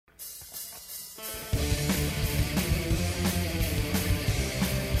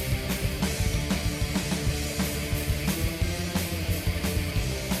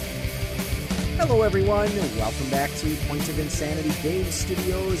Hello, everyone. Welcome back to Point of Insanity Game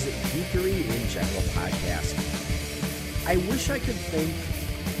Studios Geekery in General podcast. I wish I could think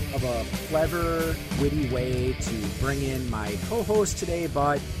of a clever, witty way to bring in my co-host today,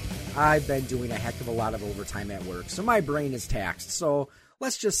 but I've been doing a heck of a lot of overtime at work, so my brain is taxed. So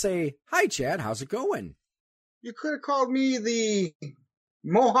let's just say, hi, Chad. How's it going? You could have called me the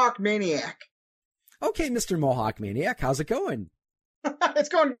Mohawk Maniac. Okay, Mr. Mohawk Maniac. How's it going? It's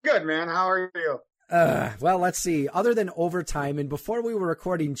going good, man. How are you? Well, let's see. Other than overtime, and before we were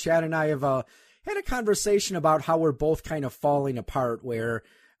recording, Chad and I have had a conversation about how we're both kind of falling apart, where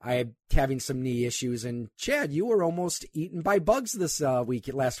I'm having some knee issues, and Chad, you were almost eaten by bugs this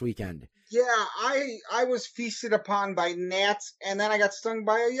last weekend. Yeah, I was feasted upon by gnats, and then I got stung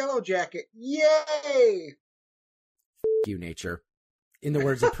by a yellow jacket. Yay! You, nature. In the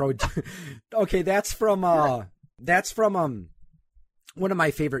words of Pro. Okay, that's from one of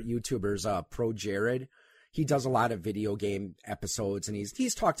my favorite YouTubers, Pro Jared. He does a lot of video game episodes, and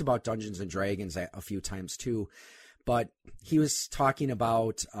he's talked about Dungeons and Dragons a few times too. But he was talking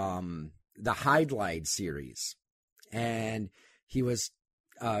about the Hydlide series, and he was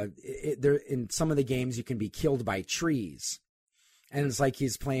there in some of the games you can be killed by trees, and it's like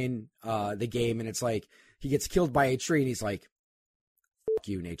he's playing the game, and it's like he gets killed by a tree, and he's like, "Fuck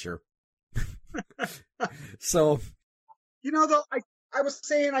you, nature." So, you know, though, I was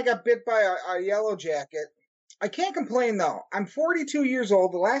saying I got bit by a yellow jacket. I can't complain, though. I'm 42 years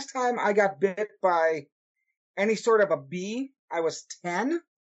old. The last time I got bit by any sort of a bee, I was 10.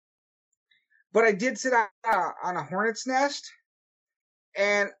 But I did sit on a hornet's nest,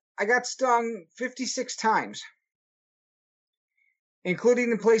 and I got stung 56 times,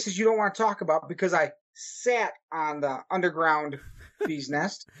 including in places you don't want to talk about because I sat on the underground bee's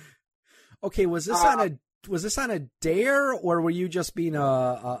nest. Okay, was this on a dare, or were you just being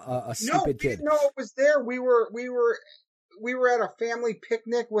a stupid kid? No, it was there. We were at a family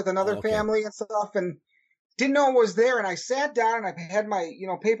picnic with another family and stuff, and didn't know it was there. And I sat down, and I had my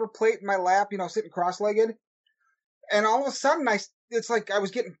paper plate in my lap, sitting cross-legged, and all of a sudden it's like I was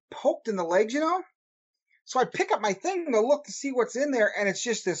getting poked in the legs, So I pick up my thing to look to see what's in there, and it's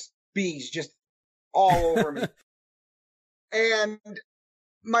just this bees just all over me. And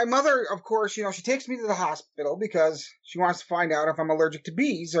my mother, of course, she takes me to the hospital because she wants to find out if I'm allergic to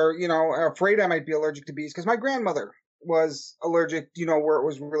bees or, afraid I might be allergic to bees because my grandmother was allergic, where it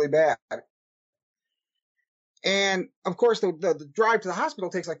was really bad. And, of course, the drive to the hospital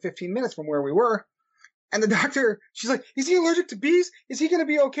takes like 15 minutes from where we were. And the doctor, she's like, is he allergic to bees? Is he going to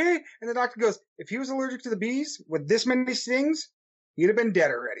be okay? And the doctor goes, if he was allergic to the bees with this many stings, he'd have been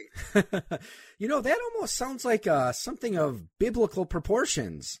dead already. That almost sounds like something of biblical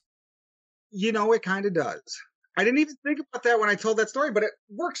proportions. It kind of does. I didn't even think about that when I told that story, but it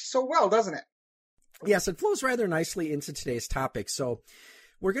works so well, doesn't it? Yes, it flows rather nicely into today's topic. So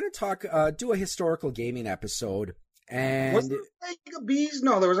we're going to do a historical gaming episode. And was there a plague of bees?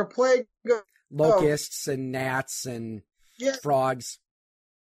 No, there was a plague of locusts and gnats and frogs.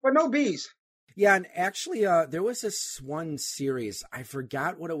 But no bees. Yeah, and actually, there was this one series, I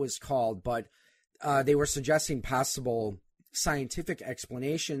forgot what it was called, but they were suggesting possible scientific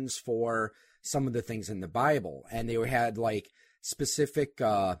explanations for some of the things in the Bible. And they had like specific,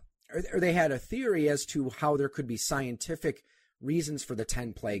 or they had a theory as to how there could be scientific reasons for the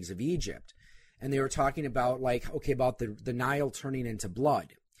 10 plagues of Egypt. And they were talking about about the Nile turning into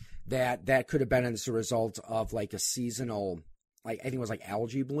blood. That could have been as a result of like a seasonal, I think it was like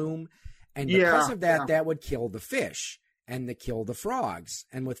algae bloom. And because of that, that would kill the fish and kill the frogs.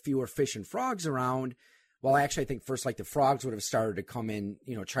 And with fewer fish and frogs around, well, actually, I think first, the frogs would have started to come in,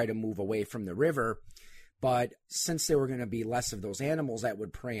 try to move away from the river. But since there were going to be less of those animals that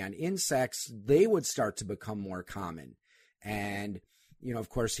would prey on insects, they would start to become more common. And, of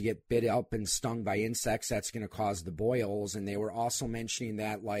course, you get bit up and stung by insects, that's going to cause the boils. And they were also mentioning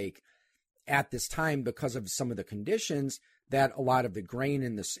that, at this time, because of some of the conditions, that a lot of the grain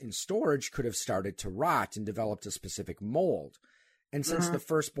in storage could have started to rot and developed a specific mold. And since the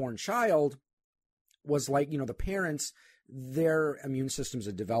firstborn child was the parents, their immune systems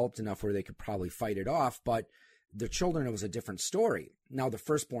had developed enough where they could probably fight it off, but the children, it was a different story. Now, the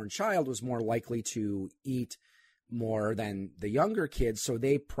firstborn child was more likely to eat more than the younger kids, so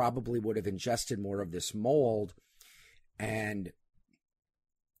they probably would have ingested more of this mold, and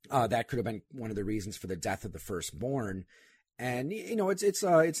that could have been one of the reasons for the death of the firstborn. And, it's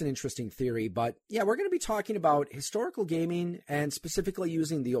an interesting theory, but yeah, we're going to be talking about historical gaming and specifically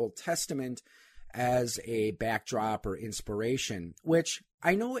using the Old Testament as a backdrop or inspiration, which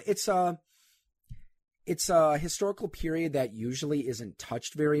I know it's a historical period that usually isn't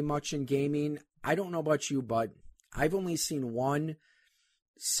touched very much in gaming. I don't know about you, but I've only seen one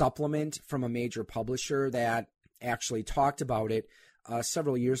supplement from a major publisher that actually talked about it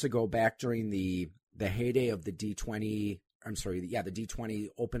several years ago, back during the heyday of the D20. I'm sorry, the D20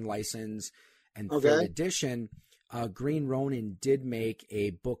 open license and third edition. Green Ronin did make a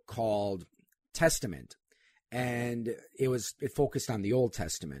book called Testament, and it focused on the Old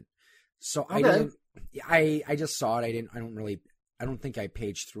Testament. So I just saw it. I don't think I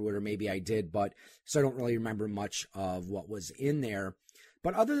paged through it, or maybe I did, but so I don't really remember much of what was in there.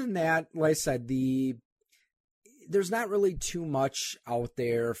 But other than that, like I said, there's not really too much out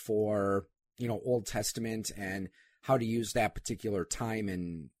there for, Old Testament and how to use that particular time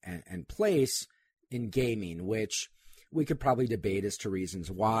and place in gaming, which we could probably debate as to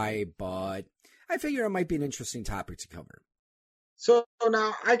reasons why, but I figure it might be an interesting topic to cover. So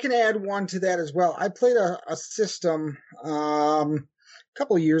now I can add one to that as well. I played a system a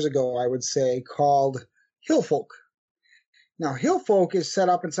couple of years ago, I would say, called Hillfolk. Now, Hillfolk is set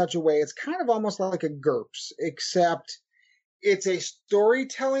up in such a way, it's kind of almost like a GURPS, except it's a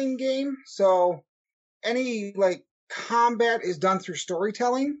storytelling game. So any combat is done through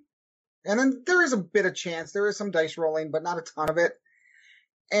storytelling. And then there is a bit of chance. There is some dice rolling, but not a ton of it.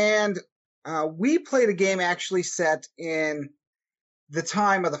 And we played a game actually set in the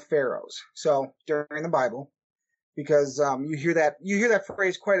time of the pharaohs, so during the Bible, because you hear that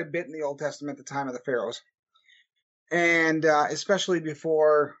phrase quite a bit in the Old Testament, the time of the pharaohs, and especially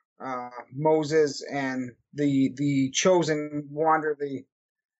before Moses and the chosen wander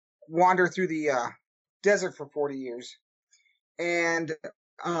through the desert for 40 years. And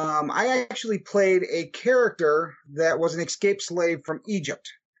I actually played a character that was an escaped slave from Egypt.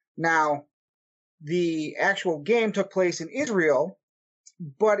 Now, the actual game took place in Israel,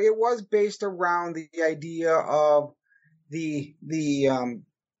 but it was based around the idea of the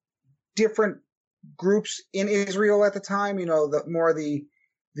different groups in Israel at the time.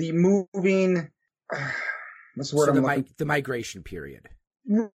 The moving. What's the word? The migration period.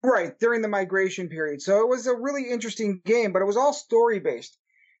 Right, during the migration period. So it was a really interesting game, but it was all story based.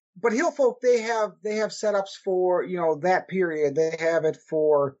 But Hillfolk, they have setups for that period. They have it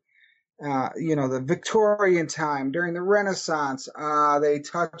for the Victorian time, during the Renaissance. They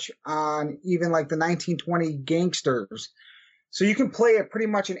touch on even the 1920 gangsters. So you can play it pretty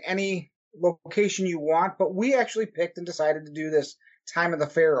much in any location you want, but we actually picked and decided to do this time of the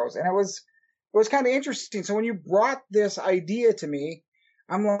pharaohs. And it was kind of interesting. So when you brought this idea to me,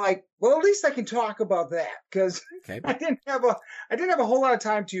 I'm like, well, at least I can talk about that, because I didn't have a whole lot of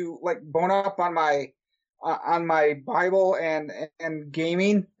time to bone up on my Bible and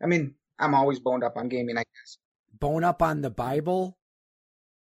gaming. I mean, I'm always boned up on gaming, I guess. Bone up on the Bible?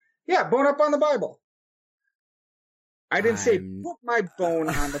 Yeah, bone up on the Bible. I didn't say put my bone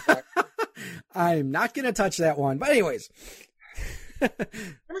on the Bible. I'm not going to touch that one. But anyways.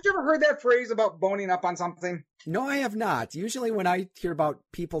 Haven't you ever heard that phrase about boning up on something? No, I have not. Usually when I hear about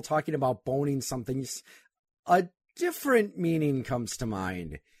people talking about boning something, a different meaning comes to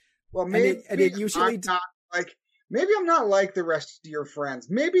mind. Well, maybe it usually maybe I'm not like the rest of your friends.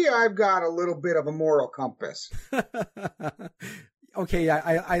 Maybe I've got a little bit of a moral compass. Okay,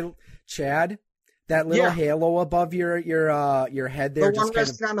 I Chad, that little halo above your head there, the one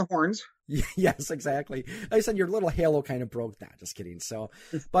resting on the horns. Yes, exactly. Like I said, your little halo kind of broke. Nah, just kidding. So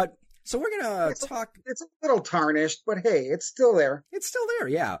we're gonna talk. It's a little tarnished, but hey, it's still there. It's still there,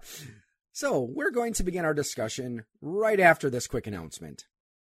 yeah. So we're going to begin our discussion right after this quick announcement.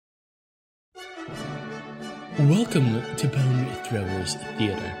 Welcome to Bone Throwers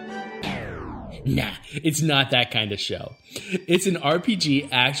Theater. Nah, it's not that kind of show. It's an RPG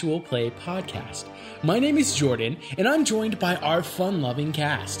actual play podcast. My name is Jordan, and I'm joined by our fun-loving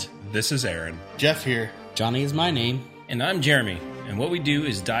cast. This is Aaron. Jeff here. Johnny is my name. And I'm Jeremy. And what we do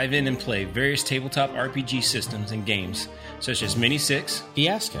is dive in and play various tabletop RPG systems and games, such as Mini 6,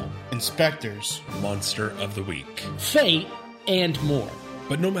 Fiasco, Inspectors, Monster of the Week, Fate, and more.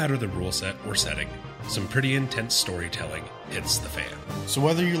 But no matter the rule set or setting, some pretty intense storytelling hits the fan. So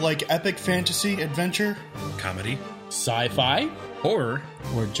whether you like epic fantasy, adventure, comedy, sci-fi, horror,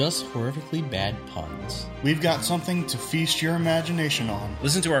 or just horrifically bad puns, we've got something to feast your imagination on.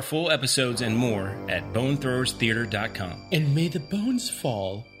 Listen to our full episodes and more at bonethrowerstheater.com. And may the bones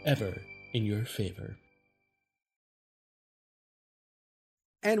fall ever in your favor.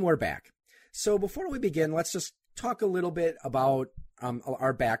 And we're back. So before we begin, let's just talk a little bit about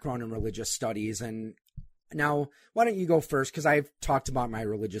our background in religious studies. And now, why don't you go first? Because I've talked about my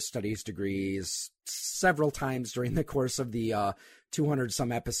religious studies degrees several times during the course of the 200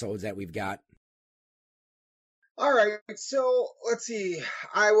 some episodes that we've got. All right, so let's see.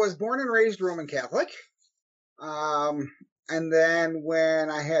 I was born and raised Roman Catholic. And then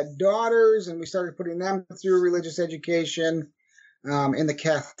when I had daughters and we started putting them through religious education in the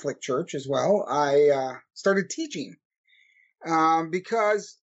Catholic Church as well, I started teaching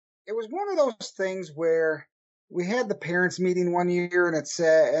because it was one of those things where we had the parents meeting one year and it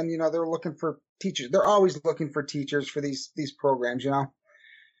said, and they're looking for teachers. They're always looking for teachers for these programs,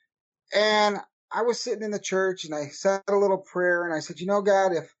 And I was sitting in the church and I said a little prayer and I said,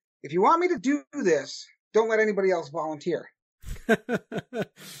 God, if you want me to do this, don't let anybody else volunteer.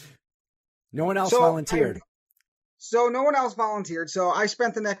 No one else volunteered. So no one else volunteered. So I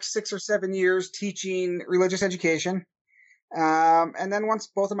spent the next 6 or 7 years teaching religious education. And then once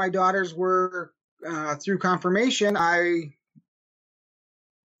both of my daughters were through confirmation, I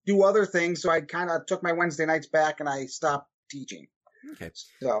do other things. So I kind of took my Wednesday nights back and I stopped teaching. Okay.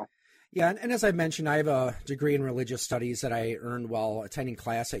 So. Yeah, and as I mentioned, I have a degree in religious studies that I earned while attending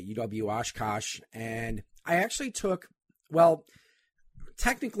class at UW Oshkosh, and I actually took,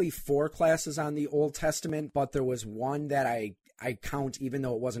 technically 4 classes on the Old Testament, but there was one that I count, even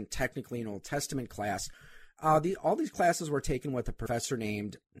though it wasn't technically an Old Testament class. All these classes were taken with a professor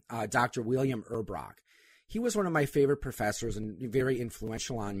named Dr. William Erbrock. He was one of my favorite professors and very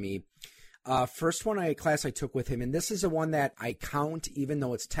influential on me. First class I took with him, and this is the one that I count, even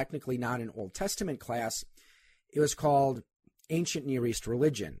though it's technically not an Old Testament class. It was called Ancient Near East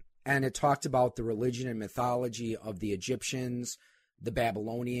Religion, and it talked about the religion and mythology of the Egyptians, the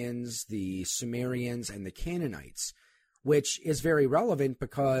Babylonians, the Sumerians, and the Canaanites, which is very relevant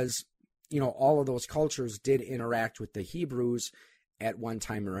because, all of those cultures did interact with the Hebrews at one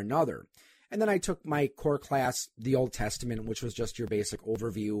time or another. And then I took my core class, the Old Testament, which was just your basic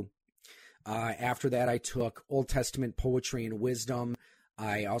overview. After that, I took Old Testament poetry and wisdom.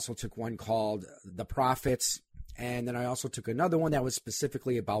 I also took one called The Prophets. And then I also took another one that was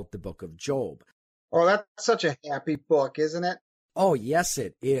specifically about the book of Job. Oh, that's such a happy book, isn't it? Oh, yes,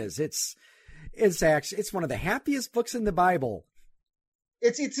 it is. It's one of the happiest books in the Bible.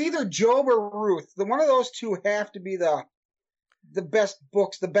 It's either Job or Ruth. One of those two have to be the best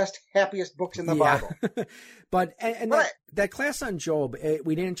books, the best, happiest books in the Bible. But that class on Job,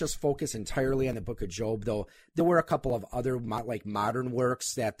 we didn't just focus entirely on the book of Job, though. There were a couple of other modern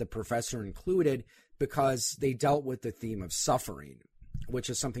works that the professor included because they dealt with the theme of suffering, which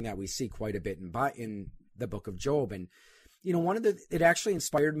is something that we see quite a bit in the book of Job. And, it actually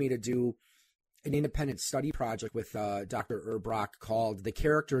inspired me to do an independent study project with Dr. Erbrock called The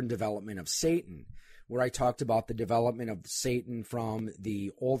Character and Development of Satan, where I talked about the development of Satan from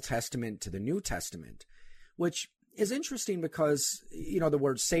the Old Testament to the New Testament, which is interesting because, the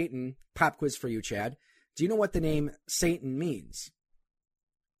word Satan, pop quiz for you, Chad. Do you know what the name Satan means?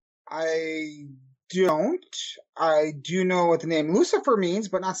 I don't. I do know what the name Lucifer means,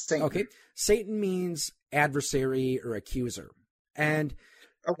 but not Satan. Okay. Satan means adversary or accuser. And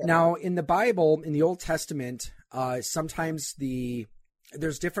now in the Bible, in the Old Testament, sometimes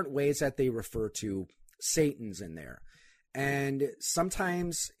there's different ways that they refer to Satan's in there. And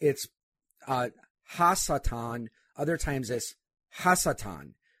sometimes it's Hasatan, other times it's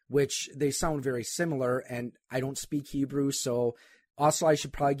Hasatan, which they sound very similar, and I don't speak Hebrew, so also I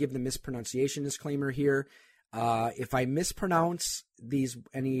should probably give the mispronunciation disclaimer here. If I mispronounce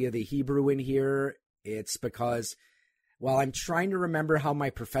any of the Hebrew in here, it's because, I'm trying to remember how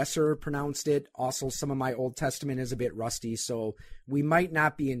my professor pronounced it. Also, some of my Old Testament is a bit rusty, so we might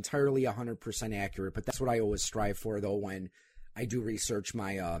not be entirely 100% accurate, but that's what I always strive for, though, when I do research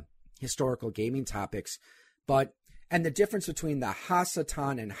my historical gaming topics. And the difference between the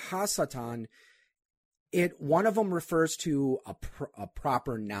Hasatan and Hasatan, one of them refers to a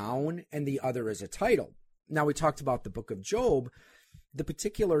proper noun, and the other is a title. Now, we talked about the book of Job. The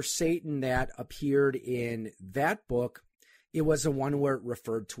particular Satan that appeared in that book, it was the one where it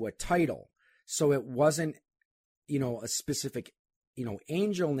referred to a title. So it wasn't, a specific,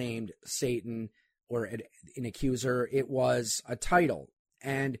 angel named Satan or an accuser. It was a title.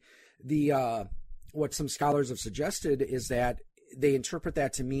 And what some scholars have suggested is that they interpret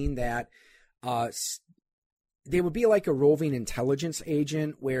that to mean that they would be like a roving intelligence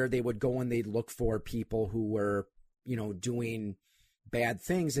agent where they would go and they'd look for people who were, doing bad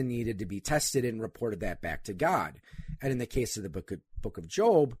things and needed to be tested and reported that back to God. And in the case of the book of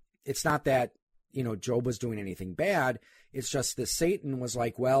Job, it's not that, Job was doing anything bad. It's just that Satan was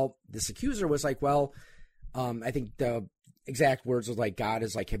like, this accuser was like, I think the exact words was like, God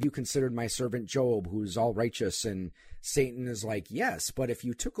is like, have you considered my servant Job, who's all righteous? And Satan is like, yes, but if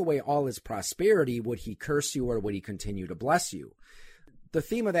you took away all his prosperity, would he curse you or would he continue to bless you? the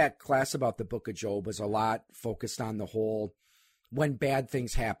theme of that class about the Book of Job was a lot focused on the whole when bad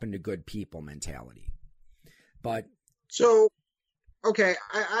things happen to good people mentality. But so, okay,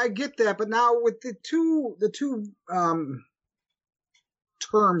 I get that, but now with the two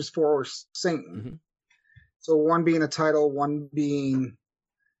terms for Satan, mm-hmm. So one being a title, one being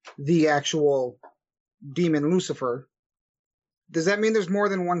the actual demon Lucifer. Does that mean there's more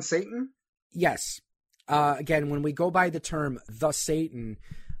than one Satan? Yes. Again, when we go by the term the Satan,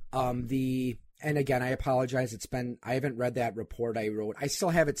 and again, I apologize. I haven't read that report I wrote. I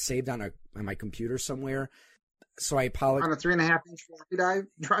still have it saved on my computer somewhere. So I apologize. On a 3.5-inch floppy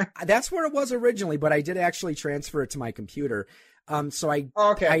drive? That's where it was originally, but I did actually transfer it to my computer. So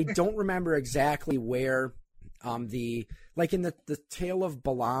I don't remember exactly where in the tale of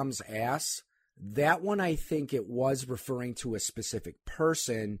Balaam's ass, that one I think it was referring to a specific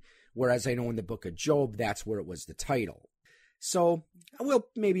person, whereas I know in the Book of Job, that's where it was the title. So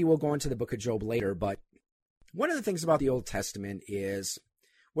maybe we'll go into the Book of Job later, but one of the things about the Old Testament is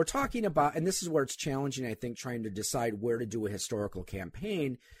we're talking about, and this is where it's challenging, I think, trying to decide where to do a historical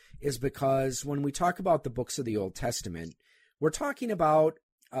campaign, is because when we talk about the books of the Old Testament, we're talking about,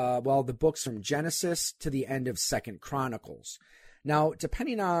 the books from Genesis to the end of 2nd Chronicles. Now,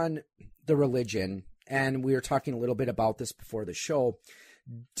 depending on the religion, and we were talking a little bit about this before the show,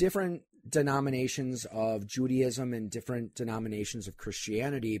 different denominations of Judaism and different denominations of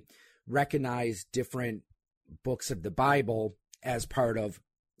Christianity recognize different books of the Bible as part of,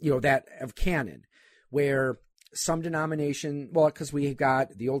 that of canon, where some denomination, because we've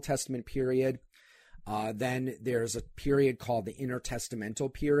got the Old Testament period, then there's a period called the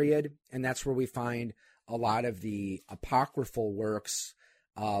intertestamental period, and that's where we find a lot of the apocryphal works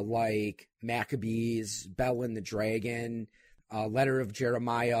like Maccabees, Bel and the Dragon, Letter of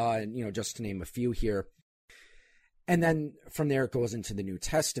Jeremiah, and, just to name a few here. And then from there it goes into the New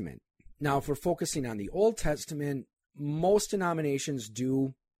Testament. Now, if we're focusing on the Old Testament, most denominations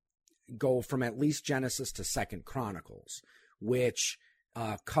do go from at least Genesis to 2nd Chronicles, which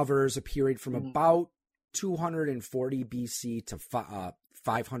covers a period from about 240 BC to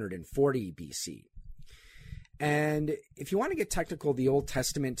 540 BC. And if you want to get technical, the Old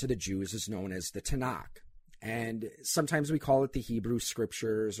Testament to the Jews is known as the Tanakh. And sometimes we call it the Hebrew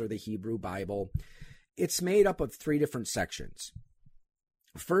Scriptures or the Hebrew Bible. It's made up of 3 different sections.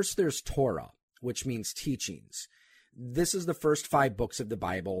 First, there's Torah, which means teachings. This is the first 5 books of the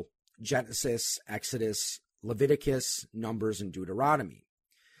Bible: Genesis, Exodus, Leviticus, Numbers, and Deuteronomy.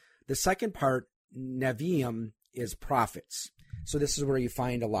 The second part, Nevi'im, is prophets. So this is where you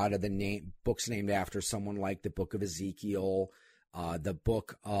find a lot of the books named after someone, like the Book of Ezekiel, the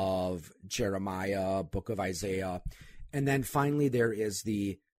Book of Jeremiah, Book of Isaiah. And then finally there is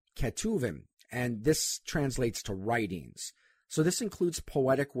the Ketuvim, and this translates to writings. So this includes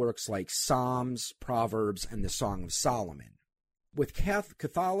poetic works like Psalms, Proverbs, and the Song of Solomon. With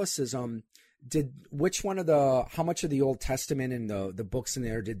Catholicism, how much of the Old Testament and the books in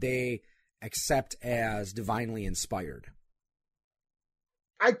there did they accept as divinely inspired?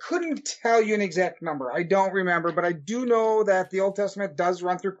 I couldn't tell you an exact number. I don't remember, but I do know that the Old Testament does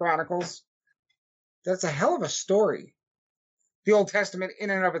run through Chronicles. That's a hell of a story, the Old Testament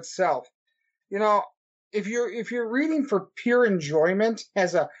in and of itself. If you're reading for pure enjoyment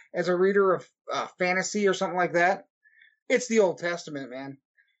as a reader of fantasy or something like that, it's the Old Testament, man.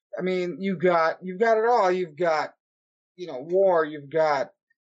 I mean, you've got it all. You've got, war. You've got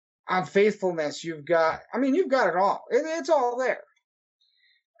unfaithfulness. You've got it all. It's all there.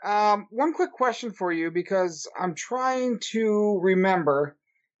 One quick question for you, because I'm trying to remember.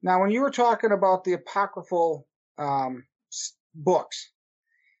 Now, when you were talking about the apocryphal books,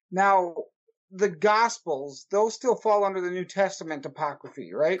 now the Gospels, those still fall under the New Testament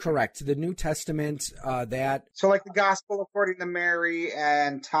apocryphy, right? Correct. The New Testament, So like the Gospel according to Mary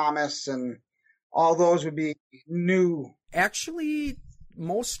and Thomas and all those would be new. Actually,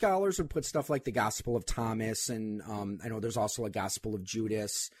 most scholars would put stuff like the Gospel of Thomas, and I know there's also a Gospel of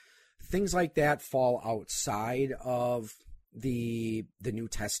Judas. Things like that fall outside of the New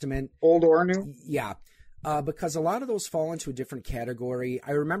Testament. Old or new? Yeah. Because a lot of those fall into a different category.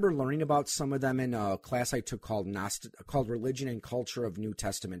 I remember learning about some of them in a class I took called Religion and Culture of New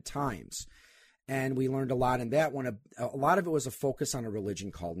Testament Times. And we learned a lot in that one. A lot of it was a focus on a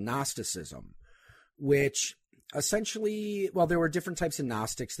religion called Gnosticism, which essentially, there were different types of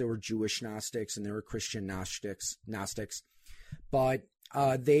Gnostics. There were Jewish Gnostics and there were Christian Gnostics. But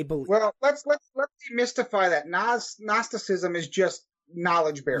they believe... Well, let's demystify that. Gnosticism is just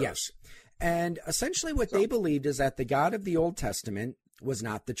knowledge bearers. Yes. And essentially what they believed is that the God of the Old Testament was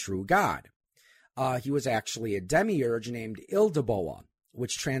not the true God. He was actually a demiurge named Ildaboa.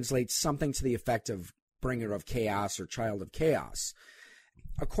 which translates something to the effect of bringer of chaos or child of chaos.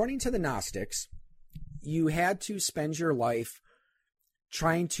 According to the Gnostics, you had to spend your life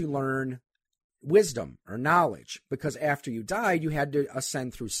trying to learn wisdom or knowledge, because after you died, you had to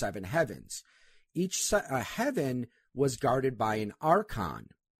ascend through 7 heavens. Each heaven was guarded by an archon,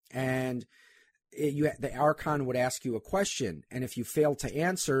 and the archon would ask you a question, and if you failed to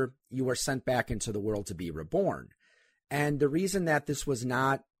answer, you were sent back into the world to be reborn. And the reason that this was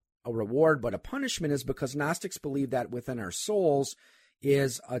not a reward but a punishment is because Gnostics believe that within our souls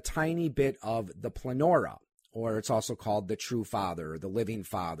is a tiny bit of the planora, or it's also called the true Father, the living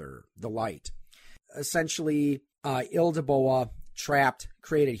Father, the light. Essentially, Ildeboa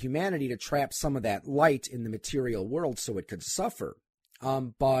created humanity to trap some of that light in the material world so it could suffer.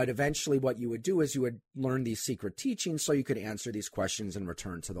 But eventually what you would do is you would learn these secret teachings so you could answer these questions and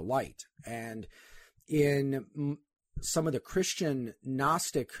return to the light. And in some of the Christian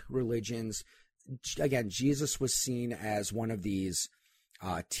Gnostic religions, again, Jesus was seen as one of these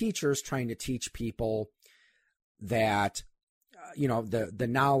teachers trying to teach people that, the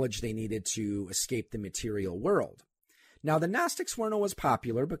knowledge they needed to escape the material world. Now, the Gnostics weren't always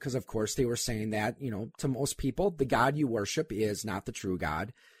popular because, of course, they were saying that, to most people, the God you worship is not the true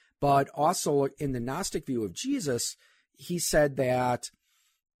God. But also in the Gnostic view of Jesus, he said that,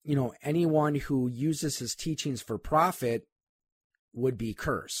 anyone who uses his teachings for profit would be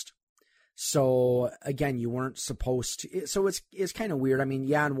cursed. So, again, you weren't supposed to. So it's kind of weird. I mean,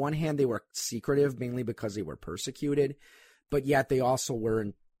 yeah, on one hand, they were secretive, mainly because they were persecuted. But yet they also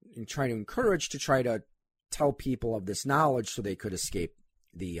were trying to encourage to try to tell people of this knowledge so they could escape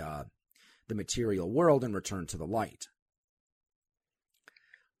the material world and return to the light.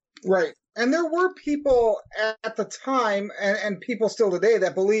 Right. And there were people at the time, and people still today,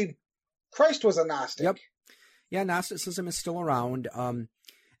 that believe Christ was a Gnostic. Yep. Yeah, Gnosticism is still around.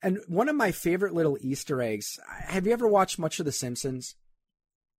 And one of my favorite little Easter eggs, have you ever watched much of The Simpsons?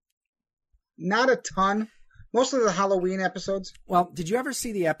 Not a ton. Mostly the Halloween episodes. Well, did you ever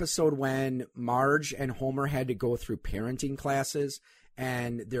see the episode when Marge and Homer had to go through parenting classes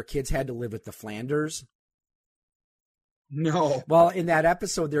and their kids had to live with the Flanders? No. Well, in that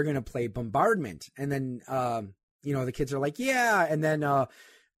episode, they're going to play Bombardment. And then, the kids are like, yeah. And then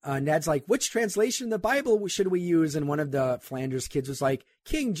Ned's like, which translation of the Bible should we use? And one of the Flanders kids was like,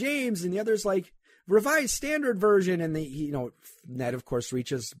 King James. And the other's like, Revised Standard Version. And Ned, of course,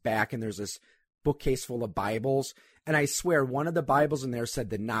 reaches back and there's this bookcase full of Bibles, and I swear one of the Bibles in there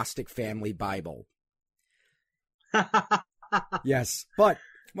said the Gnostic Family Bible. Yes, but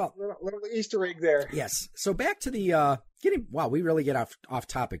little Easter egg there. Yes. So back to the we really get off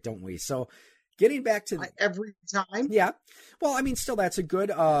topic, don't we? So getting back to every time. Yeah. Well, I mean, still that's a good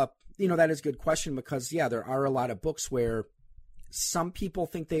that is a good question because there are a lot of books where some people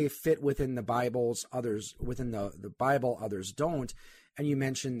think they fit within the Bibles, others within the Bible, others don't. And you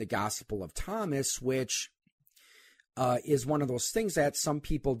mentioned the Gospel of Thomas, which is one of those things that some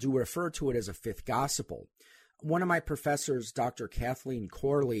people do refer to it as a fifth gospel. One of my professors, Dr. Kathleen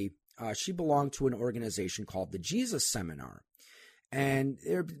Corley, she belonged to an organization called the Jesus Seminar. And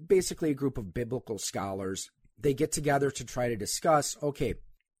they're basically a group of biblical scholars. They get together to try to discuss, okay,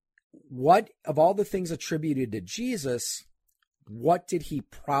 what of all the things attributed to Jesus, what did he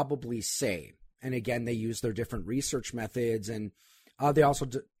probably say? And again, they use their different research methods, and they also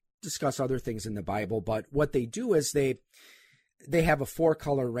discuss other things in the Bible. But what they do is they have a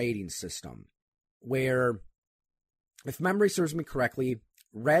 4-color rating system where, if memory serves me correctly,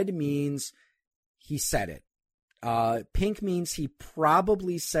 red means he said it. Pink means he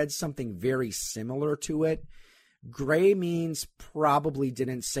probably said something very similar to it. Gray means probably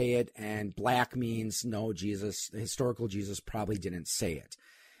didn't say it. And black means no, the historical Jesus probably didn't say it.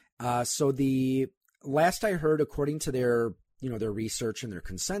 So the last I heard, according to their research and their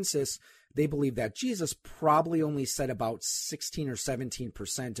consensus, they believe that Jesus probably only said about 16 or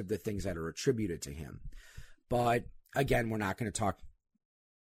 17% of the things that are attributed to him. But again, we're not going to talk.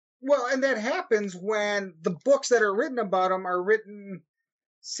 Well, and that happens when the books that are written about him are written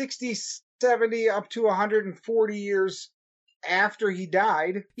 60, 70, up to 140 years after he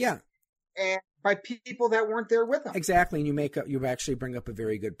died. Yeah. And by people that weren't there with him. Exactly. And you actually bring up a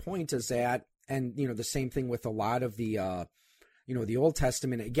very good point, is that, and the same thing with a lot of the the Old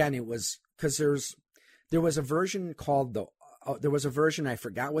Testament. Again, it was because there was a version called I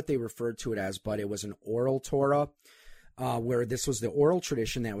forgot what they referred to it as, but it was an oral Torah, where this was the oral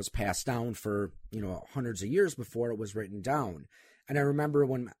tradition that was passed down for hundreds of years before it was written down. And I remember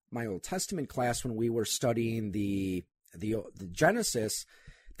when my Old Testament class, when we were studying the Genesis,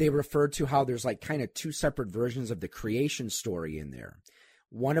 they referred to how there's like kind of 2 separate versions of the creation story in there.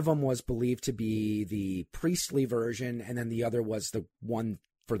 One of them was believed to be the priestly version, and then the other was the one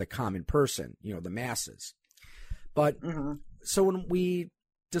for the common person, the masses. But so when we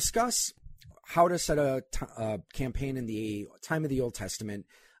discuss how to set a campaign in the time of the Old Testament,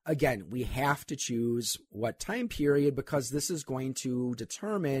 again, we have to choose what time period, because this is going to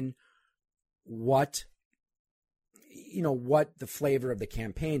determine what the flavor of the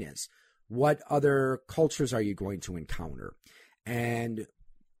campaign is. What other cultures are you going to encounter? And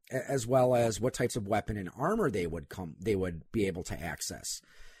as well as what types of weapon and armor they would be able to access.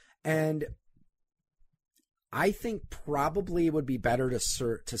 And I think probably it would be better to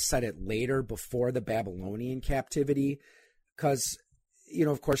set it later, before the Babylonian captivity, because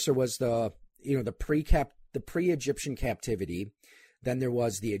of course there was the pre-Egyptian captivity, then there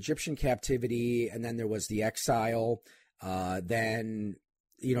was the Egyptian captivity, and then there was the exile. Then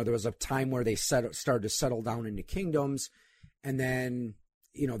there was a time where they started to settle down into kingdoms, and then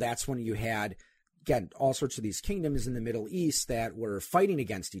that's when you had, again, all sorts of these kingdoms in the Middle East that were fighting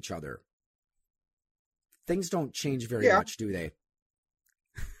against each other. Things don't change very much, do they?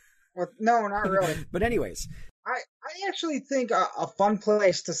 Well, no, not really. But anyways, I actually think a fun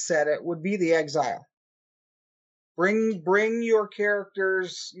place to set it would be the exile. Bring your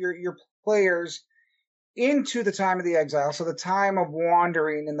characters, your players, into the time of the exile. So the time of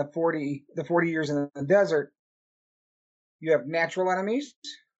wandering in the 40 years in the desert. You have natural enemies.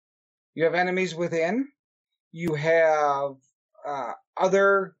 You have enemies within. You have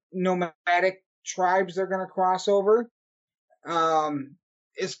other nomadic tribes they're going to cross over.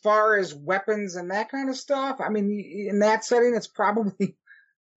 As far as weapons and that kind of stuff, I mean, in that setting, it's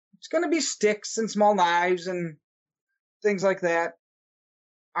going to be sticks and small knives and things like that.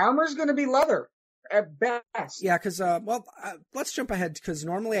 Armor's going to be leather at best. Yeah, because, let's jump ahead, because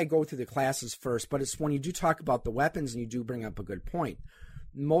normally I go through the classes first, but it's when you do talk about the weapons, and you do bring up a good point.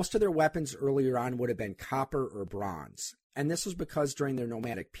 Most of their weapons earlier on would have been copper or bronze. And this was because during their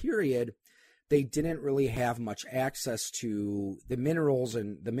nomadic period, they didn't really have much access to the minerals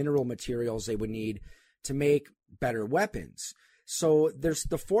and the mineral materials they would need to make better weapons. So there's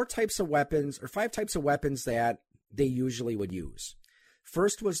the 5 types of weapons that they usually would use.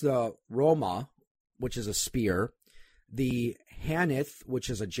 First was the Roma, which is a spear, the Hanith, which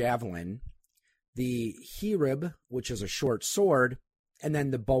is a javelin, the Herib, which is a short sword, and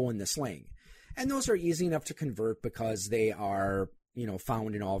then the bow and the sling. And those are easy enough to convert because they are,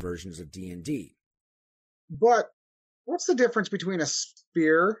 found in all versions of D&D. But what's the difference between a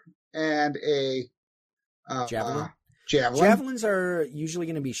spear and a javelin? Javelin? Javelins are usually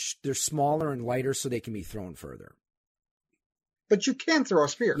going to be, they're smaller and lighter, so they can be thrown further. But you can throw a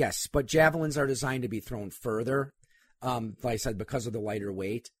spear. Yes, but javelins are designed to be thrown further, like I said, because of the lighter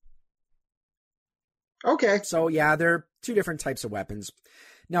weight. Okay. So, yeah, they're 2 different types of weapons.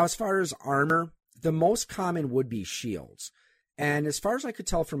 Now, as far as armor, the most common would be shields. And as far as I could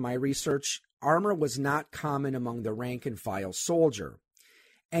tell from my research, armor was not common among the rank-and-file soldier.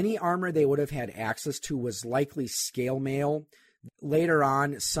 Any armor they would have had access to was likely scale mail. Later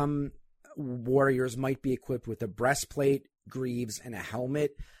on, some warriors might be equipped with a breastplate, greaves, and a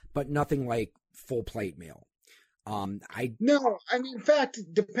helmet, but nothing like full plate mail. In fact,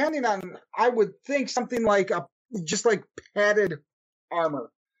 depending on, I would think something like just padded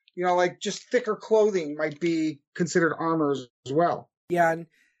armor, like just thicker clothing might be considered armor as well. Yeah, and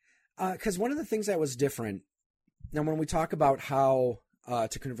because one of the things that was different, now when we talk about how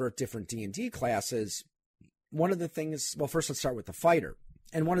to convert different D&D classes, one of the things, well, first let's start with the fighter.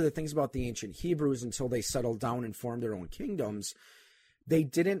 And one of the things about the ancient Hebrews, until they settled down and formed their own kingdoms, they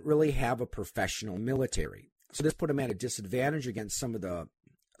didn't really have a professional military. So this put them at a disadvantage against some of the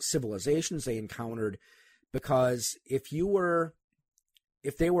civilizations they encountered, because if they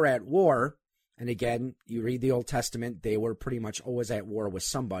were at war, and again, you read the Old Testament, they were pretty much always at war with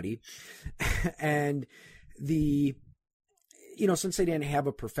somebody. And since they didn't have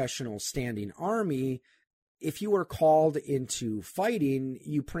a professional standing army, if you were called into fighting,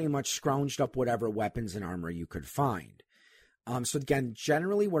 you pretty much scrounged up whatever weapons and armor you could find. So again,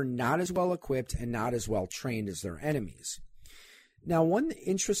 generally were not as well equipped and not as well trained as their enemies. Now, one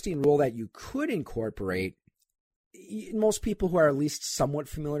interesting rule that you could incorporate, most people who are at least somewhat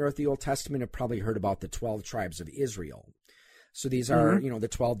familiar with the Old Testament have probably heard about the 12 tribes of Israel. So these are, the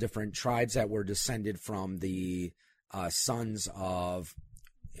 12 different tribes that were descended from the sons of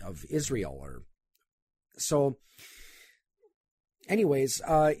Israel. So anyways,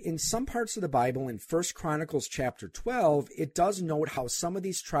 in some parts of the Bible, in 1 Chronicles chapter 12, it does note how some of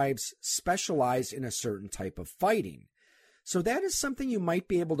these tribes specialized in a certain type of fighting. So that is something you might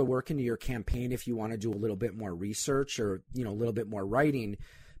be able to work into your campaign if you want to do a little bit more research or, a little bit more writing.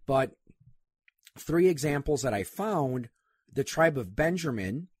 But 3 examples that I found, the tribe of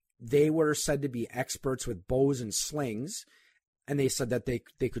Benjamin, they were said to be experts with bows and slings, and they said that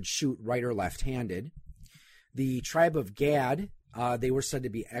they could shoot right or left-handed. The tribe of Gad, they were said to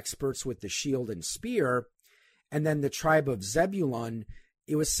be experts with the shield and spear. And then the tribe of Zebulun,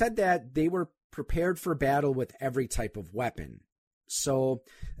 it was said that they were prepared for battle with every type of weapon. So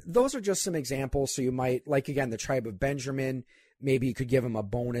those are just some examples. So you might, like, again, the tribe of Benjamin, maybe you could give them a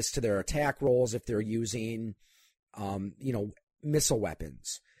bonus to their attack rolls if they're using, missile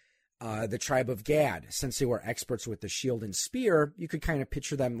weapons. The tribe of Gad, since they were experts with the shield and spear, you could kind of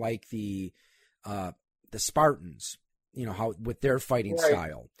picture them like the Spartans, how with their fighting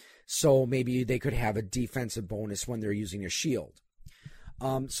style. So maybe they could have a defensive bonus when they're using a shield.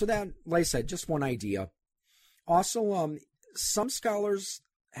 So that, like I said, just one idea. Also, some scholars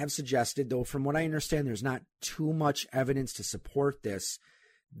have suggested, though from what I understand, there's not too much evidence to support this,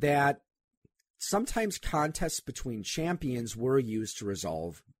 that sometimes contests between champions were used to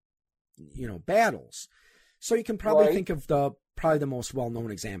resolve, battles. So you can probably think of the most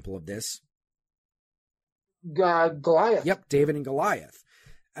well-known example of this. Goliath. Yep, David and Goliath.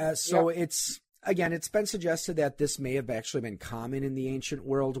 It's been suggested that this may have actually been common in the ancient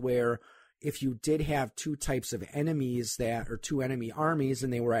world, where if you did have 2 types of enemies or 2 enemy armies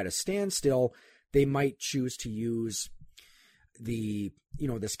and they were at a standstill, they might choose to use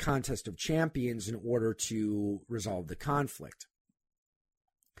this contest of champions in order to resolve the conflict.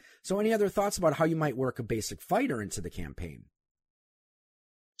 So any other thoughts about how you might work a basic fighter into the campaign?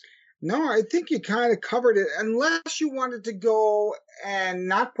 No, I think you kind of covered it, unless you wanted to go and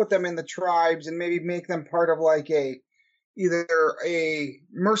not put them in the tribes and maybe make them part of like either a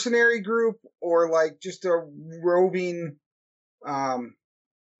mercenary group or like just a roving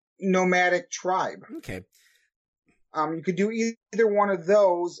nomadic tribe. Okay. You could do either one of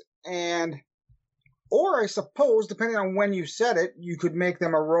those, or I suppose, depending on when you said it, you could make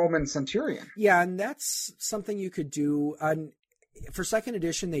them a Roman centurion. Yeah, and that's something you could do. For 2nd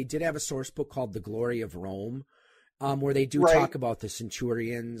edition, they did have a source book called The Glory of Rome, where they do talk about the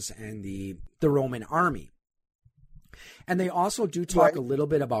centurions and the Roman army. And they also do talk a little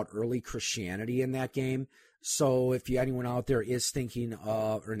bit about early Christianity in that game. So if anyone out there is thinking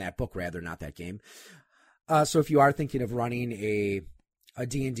of, or in that book rather, not that game. So if you are thinking of running a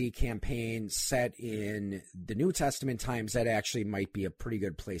D&D campaign set in the New Testament times, that actually might be a pretty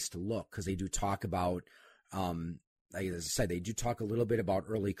good place to look, because they do talk about, like as I said, they do talk a little bit about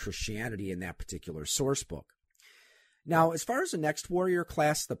early Christianity in that particular source book. Now, as far as the next warrior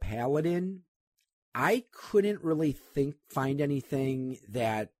class, the Paladin, I couldn't really find anything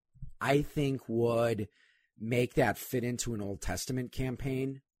that I think would make that fit into an Old Testament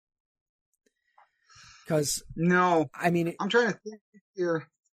campaign. Because no, I mean, I'm trying to think here,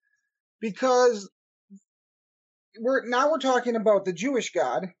 because we're talking about the Jewish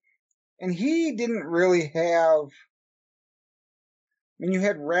God, and he didn't really have. I mean, you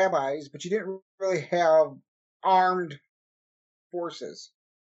had rabbis, but you didn't really have armed forces,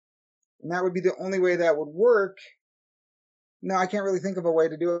 and that would be the only way that would work. No, I can't really think of a way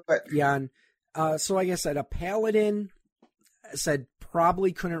to do it. Yeah, and so like I said, a Paladin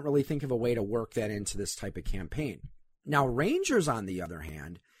probably couldn't really think of a way to work that into this type of campaign. Now, Rangers, on the other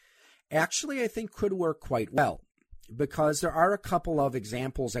hand, actually I think could work quite well, because there are a couple of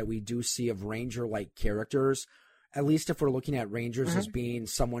examples that we do see of Ranger-like characters, at least if we're looking at Rangers as being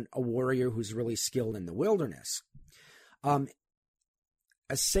a warrior who's really skilled in the wilderness.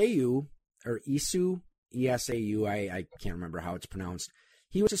 Esau, or Esau, E-S-A-U, I can't remember how it's pronounced.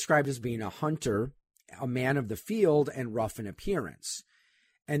 He was described as being a hunter, a man of the field, and rough in appearance.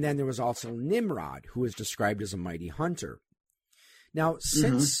 And then there was also Nimrod, who was described as a mighty hunter. Now,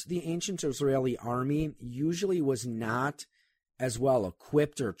 since the ancient Israeli army usually was not as well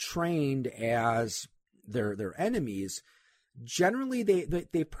equipped or trained as their enemies, generally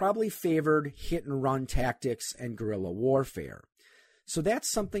they probably favored hit and run tactics and guerrilla warfare. So that's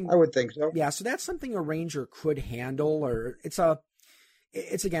something I would think so. Yeah, so that's something a ranger could handle, or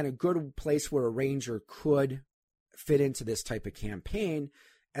it's again a good place where a ranger could fit into this type of campaign,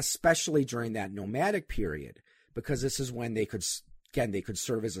 especially during that nomadic period, because this is when they could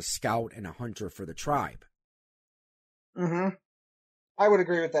serve as a scout and a hunter for the tribe. I would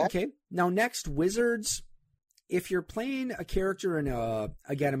agree with that. Okay. Now next, wizards. If you're playing a character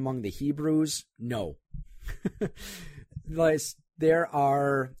again among the Hebrews, no. There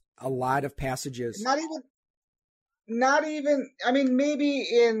are a lot of passages. not even, I mean, maybe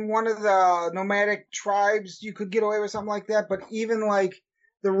in one of the nomadic tribes you could get away with something like that, but even like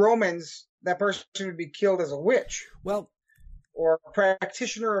the Romans, that person would be killed as a witch. Well, or a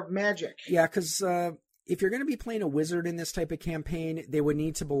practitioner of magic. Yeah, because if you're going to be playing a wizard in this type of campaign, they would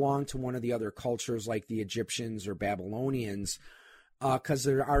need to belong to one of the other cultures like the Egyptians or Babylonians, because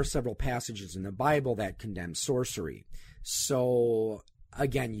there are several passages in the Bible that condemn sorcery. So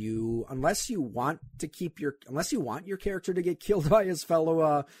again, unless you want your character to get killed by his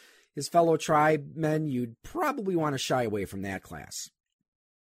fellow tribemen, you'd probably want to shy away from that class.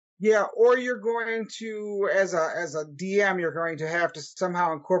 Yeah, or you're going to, as a DM, you're going to have to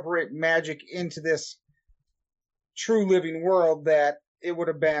somehow incorporate magic into this true living world that it would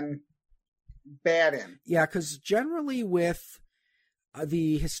have been bad in. Yeah, because generally with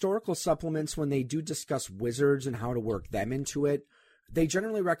the historical supplements, when they do discuss wizards and how to work them into it, they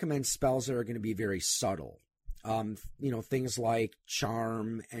generally recommend spells that are going to be very subtle. Things like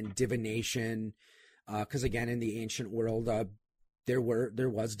charm and divination, because again, in the ancient world, there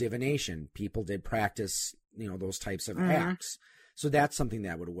was divination. People did practice, those types of acts. So that's something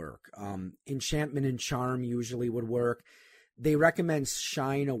that would work. Enchantment and charm usually would work. They recommend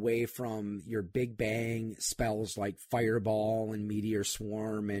shying away from your big bang spells like fireball and meteor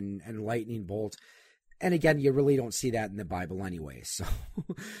swarm and lightning bolt. And again, you really don't see that in the Bible anyway. So,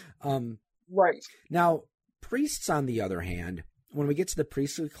 right. Now, priests, on the other hand, when we get to the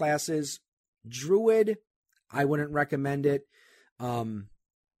priestly classes, druid, I wouldn't recommend it.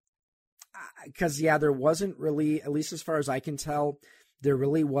 Because, there wasn't really, at least as far as I can tell, there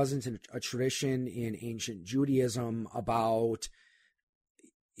really wasn't a tradition in ancient Judaism about,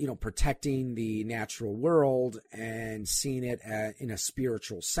 protecting the natural world and seeing it in a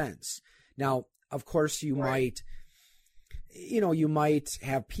spiritual sense. Now, of course, you might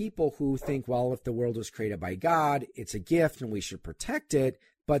have people who think, well, if the world was created by God, it's a gift and we should protect it,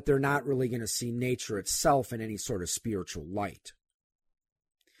 but they're not really going to see nature itself in any sort of spiritual light.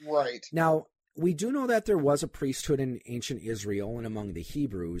 Right. Now, we do know that there was a priesthood in ancient Israel and among the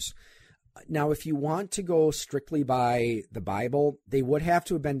Hebrews. Now, if you want to go strictly by the Bible, they would have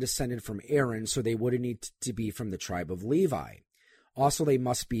to have been descended from Aaron, so they would need to be from the tribe of Levi. Also, they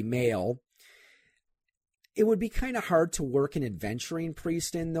must be male. It would be kind of hard to work an adventuring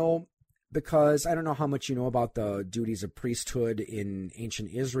priest in, though, because I don't know how much you know about the duties of priesthood in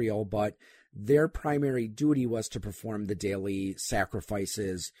ancient Israel, but their primary duty was to perform the daily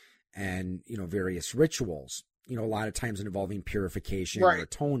sacrifices and, various rituals, a lot of times involving purification or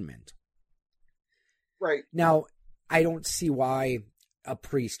atonement. Right. Now, I don't see why a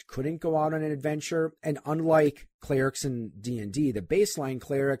priest couldn't go out on an adventure. And unlike clerics in D&D, the baseline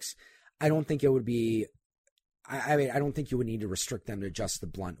clerics, I don't think it would be, I don't think you would need to restrict them to just the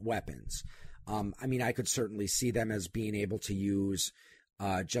blunt weapons. I could certainly see them as being able to use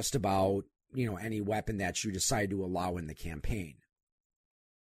just about, any weapon that you decide to allow in the campaign.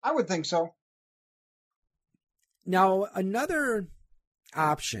 I would think so. Now, another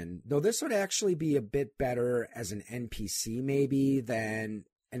option, though this would actually be a bit better as an NPC maybe than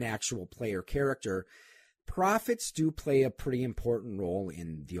an actual player character, prophets do play a pretty important role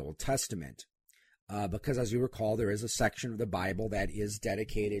in the Old Testament. Because as you recall, there is a section of the Bible that is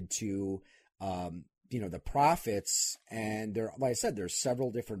dedicated to, the prophets. And there, like I said, there's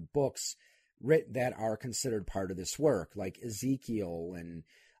several different books written that are considered part of this work, like Ezekiel and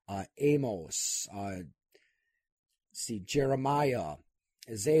Amos, Jeremiah,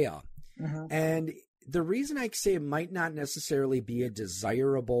 Isaiah. Mm-hmm. And the reason I say it might not necessarily be a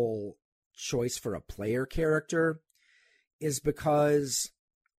desirable choice for a player character is because,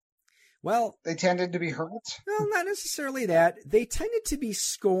 well, they tended to be hurt. Well, not necessarily that. They tended to be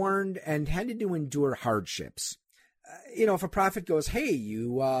scorned and tended to endure hardships. If a prophet goes, hey,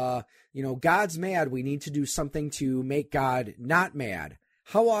 God's mad, we need to do something to make God not mad.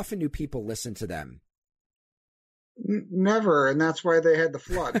 How often do people listen to them? Never, and that's why they had the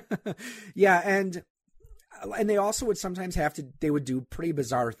flood. Yeah, and they also would sometimes they would do pretty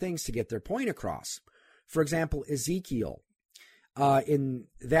bizarre things to get their point across. For example, Ezekiel. In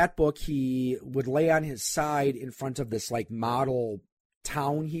that book, he would lay on his side in front of this model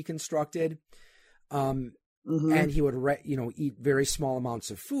town he constructed. And he would, eat very small amounts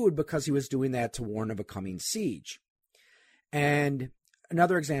of food because he was doing that to warn of a coming siege. And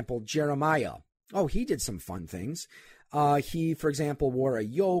another example, Jeremiah. Oh, he did some fun things. He, for example, wore a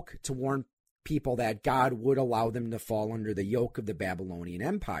yoke to warn people that God would allow them to fall under the yoke of the Babylonian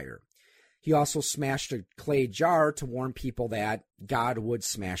Empire. He also smashed a clay jar to warn people that God would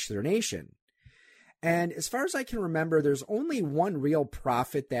smash their nation. And as far as I can remember, there's only one real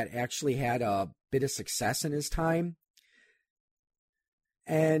prophet that actually had a bit of success in his time,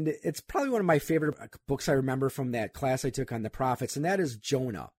 And it's probably one of my favorite books I remember from that class I took on the prophets, and that is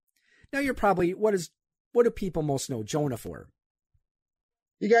Jonah. Now you're probably, what do people most know Jonah for?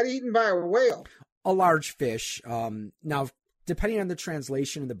 He got eaten by a whale. A large fish. Now, depending on the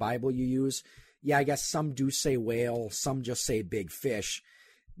translation in the Bible you use, yeah, I guess some do say whale, some just say big fish.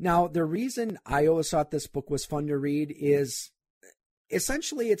 Now, the reason I always thought this book was fun to read is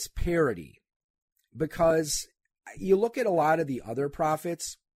essentially it's parody, because you look at a lot of the other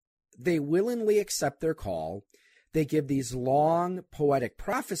prophets, they willingly accept their call. They give these long poetic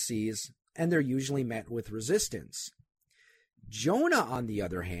prophecies, and they're usually met with resistance. Jonah, on the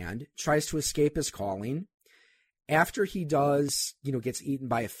other hand, tries to escape his calling. After he does, gets eaten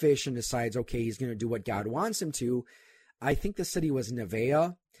by a fish and decides, okay, he's going to do what God wants him to. I think the city was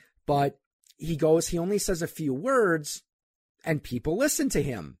Nineveh, but he only says a few words, and people listen to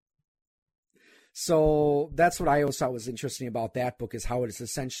him. So that's what I always thought was interesting about that book, is how it is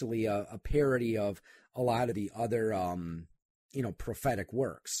essentially a parody of a lot of the other, prophetic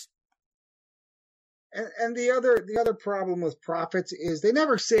works. And the other problem with prophets is they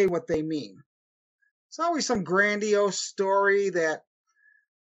never say what they mean. It's always some grandiose story that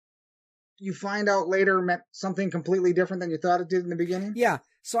you find out later meant something completely different than you thought it did in the beginning. Yeah.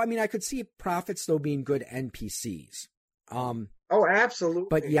 So, I could see prophets, though, being good NPCs. Oh, absolutely.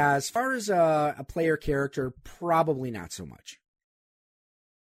 But yeah, as far as a player character, probably not so much.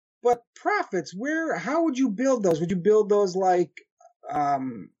 But prophets, how would you build those? Would you build those like a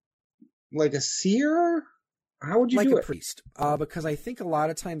seer? How would you do it? Like a priest. Because I think a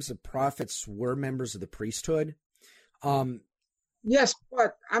lot of times the prophets were members of the priesthood. Yes,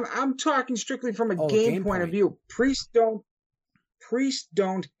 but I'm talking strictly from a game point of view. Priests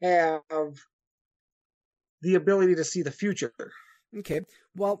don't have the ability to see the future. Okay.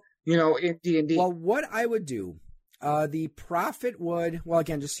 Well, in D&D. Well, what I would do, the prophet would,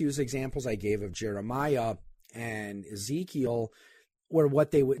 again, just use examples I gave of Jeremiah and Ezekiel, where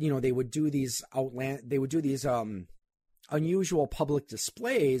what they would, they would do these unusual public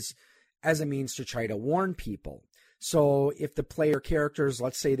displays as a means to try to warn people. So if the player characters,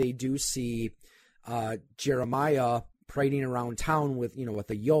 let's say they do see Jeremiah parading around town with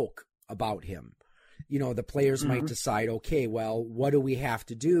a yoke about him, the players might decide, okay, well, what do we have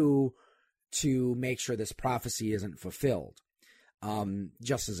to do to make sure this prophecy isn't fulfilled?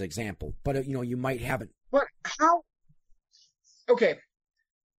 Just as an example. But, you might have it. But how? Okay.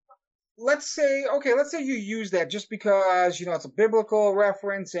 Let's say you use that just because, it's a biblical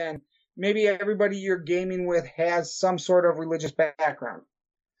reference and maybe everybody you're gaming with has some sort of religious background.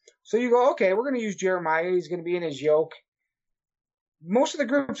 So you go, okay, we're going to use Jeremiah. He's going to be in his yoke. Most of the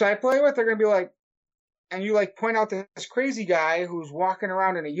groups I play with are going to be like, and you point out this crazy guy who's walking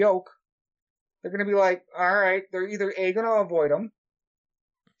around in a yoke. They're going to be like, all right, they're either A, going to avoid him.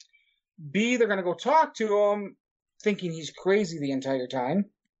 B, they're going to go talk to him thinking he's crazy the entire time.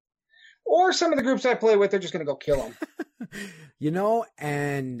 Or some of the groups I play with, they're just going to go kill him.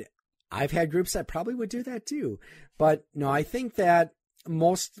 And I've had groups that probably would do that too. But no, I think that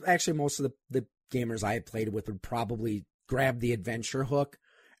most of the gamers I had played with would probably grab the adventure hook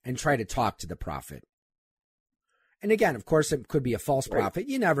and try to talk to the prophet. And again, of course, it could be a false prophet.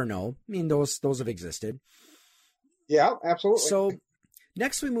 You never know. Those have existed. Yeah, absolutely. So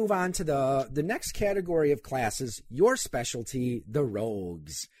next we move on to the next category of classes, your specialty, the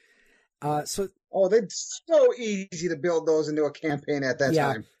rogues. They're so easy to build those into a campaign at that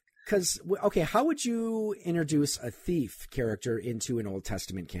time. Because, how would you introduce a thief character into an Old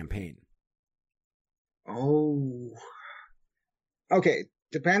Testament campaign? Oh. Okay,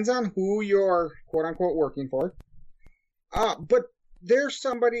 depends on who you're quote-unquote working for. But they're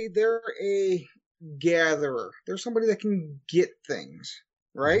a gatherer. They're somebody that can get things,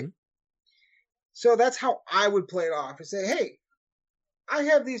 right? Mm-hmm. So that's how I would play it off and say, hey, I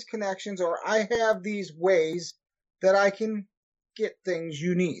have these connections or I have these ways that I can get things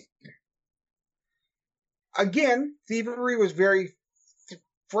you need. Again, thievery was very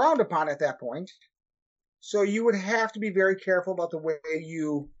frowned upon at that point. So you would have to be very careful about the way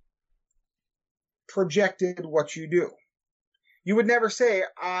you projected what you do. You would never say,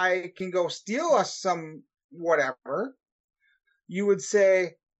 I can go steal us some whatever. You would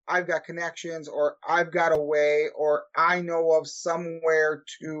say, I've got connections, or I've got a way, or I know of somewhere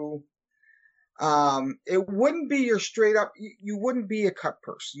to, it wouldn't be your straight up, you wouldn't be a cut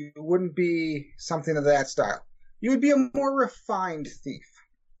purse. You wouldn't be something of that style. You would be a more refined thief.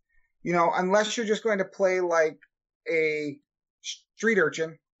 Unless you're just going to play like a street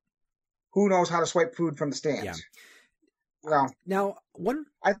urchin who knows how to swipe food from the stands. Yeah. Now,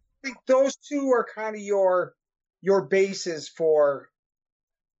 I think those two are kind of your bases for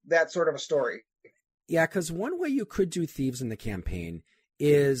that sort of a story. Yeah, because one way you could do thieves in the campaign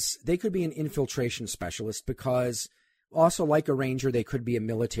is they could be an infiltration specialist, because also like a ranger, they could be a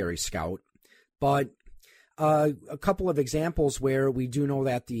military scout. But a couple of examples where we do know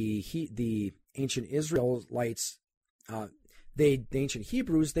that the ancient Israelites, the ancient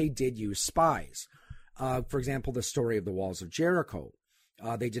Hebrews, they did use spies. For example, the story of the walls of Jericho.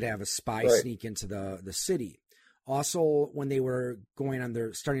 They did have a spy sneak into the city. Also, when they were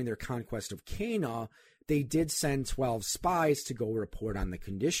starting their conquest of Cana, they did send 12 spies to go report on the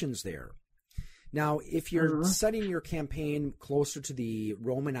conditions there. Now, if you're setting your campaign closer to the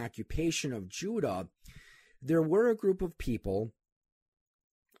Roman occupation of Judah, there were a group of people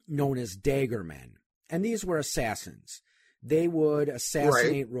known as daggermen, and these were assassins. They would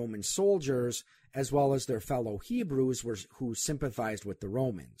assassinate Roman soldiers as well as their fellow Hebrews who sympathized with the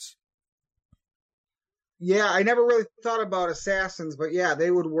Romans. Yeah, I never really thought about assassins, but yeah,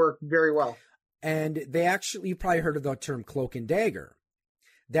 they would work very well. And they actually, you probably heard of the term cloak and dagger.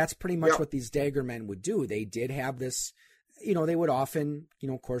 That's pretty much what these dagger men would do. They did have this, they would often,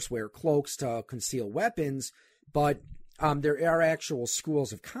 of course, wear cloaks to conceal weapons, but there are actual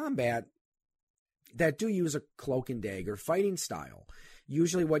schools of combat that do use a cloak and dagger fighting style.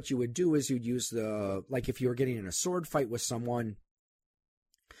 Usually what you would do is you'd use like if you were getting in a sword fight with someone,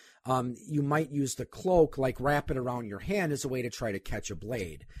 you might use the cloak, like wrap it around your hand as a way to try to catch a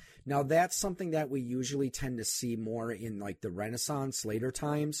blade. Now, that's something that we usually tend to see more in like the Renaissance, later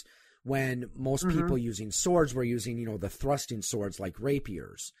times, when most people using swords were using, the thrusting swords like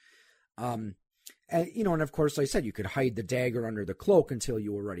rapiers. And of course, like I said, you could hide the dagger under the cloak until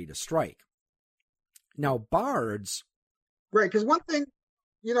you were ready to strike. Now, bards. Right, because one thing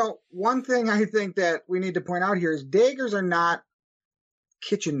I think that we need to point out here is daggers are not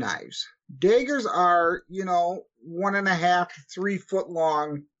kitchen knives. Daggers are, 1.5 to 3 foot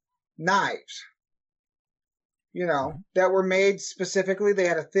long knives, that were made specifically. They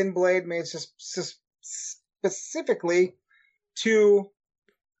had a thin blade made specifically to,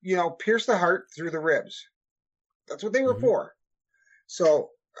 pierce the heart through the ribs. That's what they were for. So,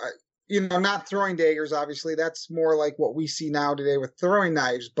 not throwing daggers, obviously. That's more like what we see now today with throwing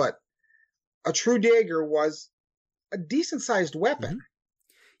knives. But a true dagger was a decent-sized weapon.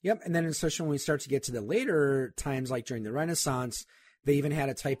 Yep, and then especially when we start to get to the later times, like during the Renaissance, they even had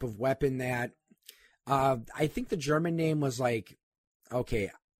a type of weapon that I think the German name was like,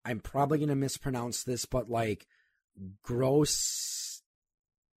 okay, I'm probably going to mispronounce this, but like Grossmesh,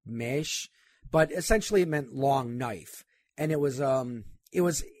 but essentially it meant long knife. And it was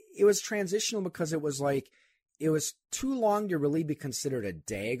transitional because it was too long to really be considered a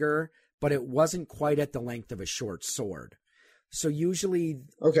dagger, but it wasn't quite at the length of a short sword. So usually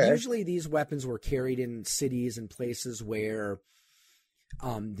these weapons were carried in cities and places where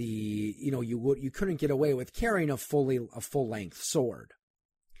you couldn't get away with carrying a full length sword.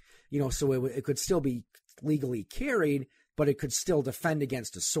 So it could still be legally carried, but it could still defend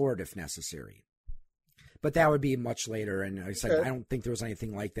against a sword if necessary. But that would be much later, and like I said, I don't think there was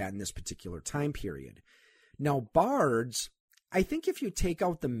anything like that in this particular time period. Now, bards, I think if you take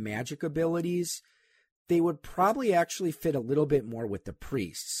out the magic abilities, they would probably actually fit a little bit more with the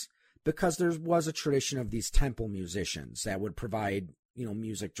priests, because there was a tradition of these temple musicians that would provide,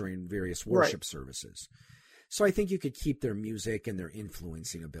 music during various worship services. So I think you could keep their music and their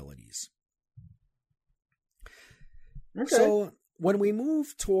influencing abilities. Okay. So when we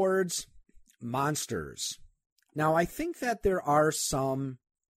move towards monsters, now I think that there are some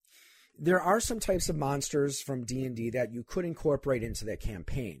types of monsters from D&D that you could incorporate into that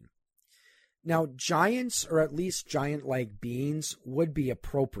campaign. Now, giants, or at least giant-like beings, would be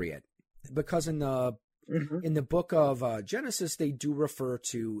appropriate, because in the book of Genesis, they do refer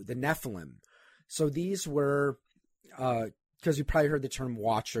to the Nephilim. So these were, because you probably heard the term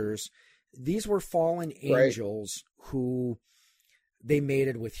Watchers, these were fallen angels who they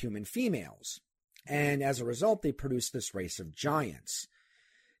mated with human females. And as a result, they produced this race of giants.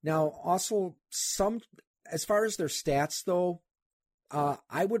 Now, also, as far as their stats, though,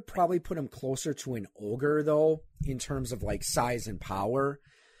 I would probably put them closer to an ogre, though, in terms of like size and power.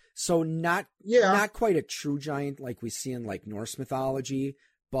 So not quite a true giant like we see in like Norse mythology,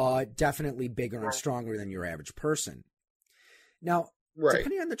 but definitely bigger and stronger than your average person. Now,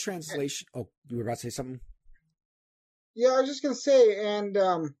 depending on the translation, you were about to say something? Yeah, I was just going to say, and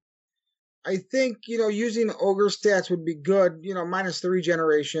I think, using ogre stats would be good, minus the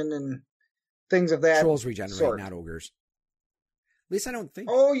regeneration and things of that. Trolls regenerate, not ogres. At least I don't think.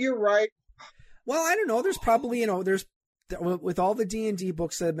 Oh, you're right. Well, I don't know. There's probably, with all the D&D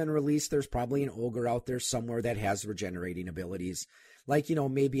books that have been released, there's probably an ogre out there somewhere that has regenerating abilities. Like,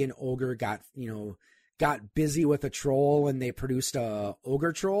 maybe an ogre got busy with a troll and they produced a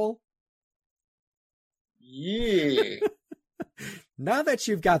ogre troll. Yeah. Now that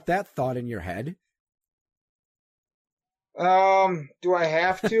you've got that thought in your head. Do I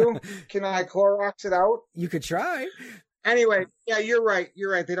have to? Can I Clorox it out? You could try. Anyway, yeah, you're right.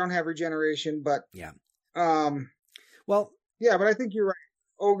 You're right. They don't have regeneration, but yeah. Well, yeah, but I think you're right.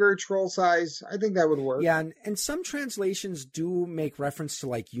 Ogre, troll size, I think that would work. Yeah, and some translations do make reference to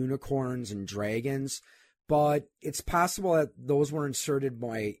like unicorns and dragons, but it's possible that those were inserted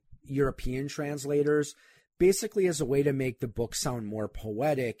by European translators, basically as a way to make the book sound more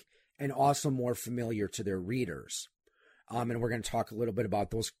poetic and also more familiar to their readers. And we're going to talk a little bit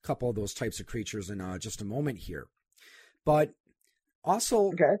about couple of those types of creatures in just a moment here. But also,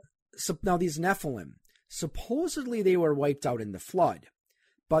 okay. So now these Nephilim, supposedly they were wiped out in the flood,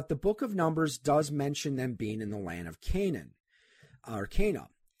 but the Book of Numbers does mention them being in the land of Canaan, or Cana.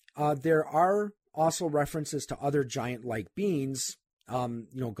 There are also references to other giant-like beings,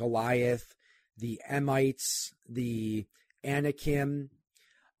 Goliath, the Emites, the Anakim.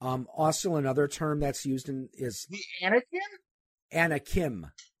 Also another term that's used is... The Anakim?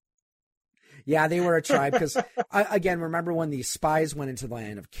 Anakim. Yeah, they were a tribe because, again, remember when the spies went into the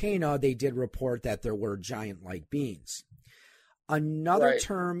land of Cana, they did report that there were giant-like beings. Another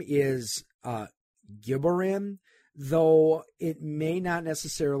term is Gibborim, though it may not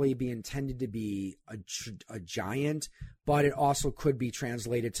necessarily be intended to be a giant, but it also could be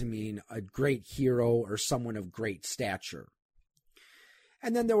translated to mean a great hero or someone of great stature.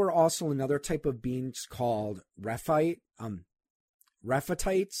 And then there were also another type of beings called Rephaites.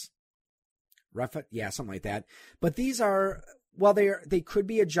 Yeah, something like that. But these are, while they could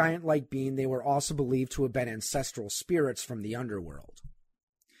be a giant-like being, they were also believed to have been ancestral spirits from the underworld.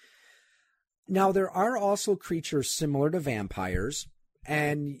 Now, there are also creatures similar to vampires,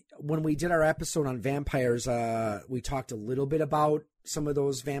 and when we did our episode on vampires, we talked a little bit about some of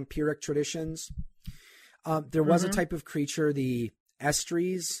those vampiric traditions. There was a type of creature, the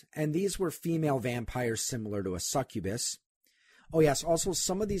Estries, and these were female vampires similar to a succubus. Oh, yes. Also,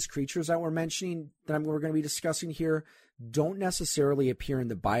 some of these creatures that we're mentioning that we're going to be discussing here don't necessarily appear in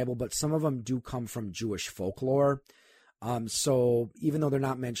the Bible, but some of them do come from Jewish folklore. So even though they're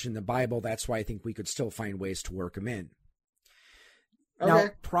not mentioned in the Bible, that's why I think we could still find ways to work them in. Okay. Now,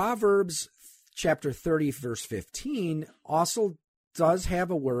 Proverbs chapter 30, verse 15 also does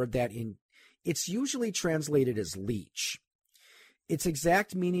have a word that it's usually translated as leech. Its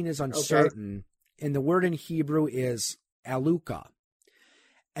exact meaning is uncertain, and the word in Hebrew is Aluka,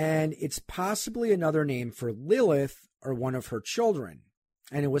 and it's possibly another name for Lilith or one of her children.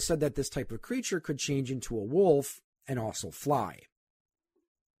 And it was said that this type of creature could change into a wolf and also fly.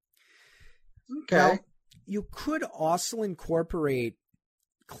 Okay. Now, you could also incorporate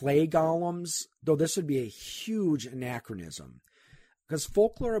clay golems, though this would be a huge anachronism, because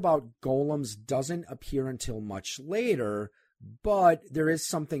folklore about golems doesn't appear until much later, but there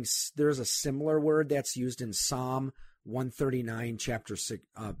is a similar word that's used in Psalm 139, chapter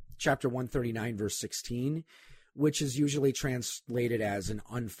 139, verse 16, which is usually translated as an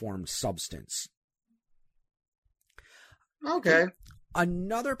unformed substance. Okay.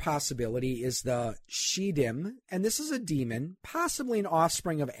 Another possibility is the Shedim, and this is a demon, possibly an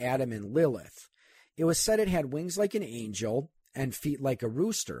offspring of Adam and Lilith. It was said it had wings like an angel and feet like a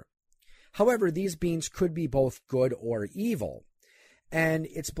rooster. However, these beings could be both good or evil, and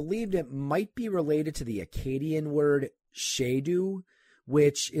it's believed it might be related to the Akkadian word Shedu,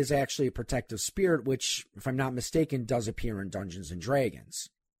 which is actually a protective spirit, which, if I'm not mistaken, does appear in Dungeons & Dragons.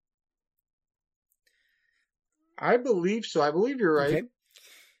 I believe so. I believe you're right.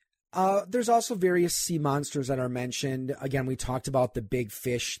 Okay. There's also various sea monsters that are mentioned. Again, we talked about the big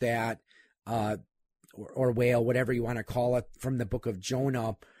fish that, or whale, whatever you want to call it, from the book of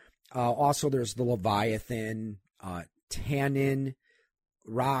Jonah. Also, there's the Leviathan, Tannin,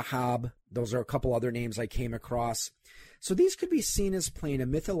 Rahab. Those are a couple other names I came across. So these could be seen as playing a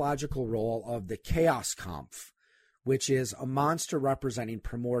mythological role of the Chaos Kampf, which is a monster representing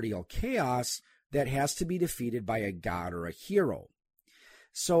primordial chaos that has to be defeated by a god or a hero.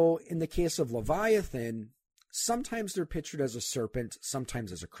 So in the case of Leviathan, sometimes they're pictured as a serpent,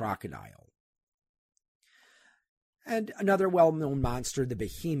 sometimes as a crocodile. And another well-known monster, the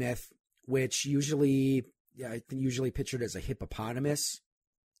Behemoth, which usually pictured as a hippopotamus.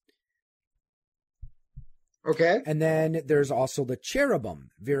 Okay. And then there's also the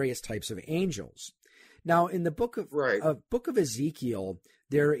cherubim, various types of angels. Now, in the book of Ezekiel,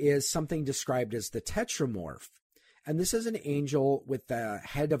 there is something described as the tetramorph. And this is an angel with the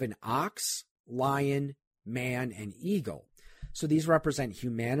head of an ox, lion, man, and eagle. So these represent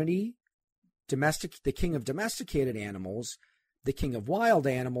humanity, the king of domesticated animals, the king of wild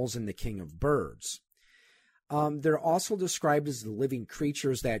animals, and the king of birds. They're also described as the living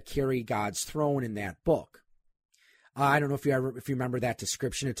creatures that carry God's throne in that book. I don't know if you remember that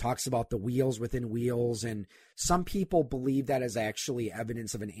description. It talks about the wheels within wheels, and some people believe that is actually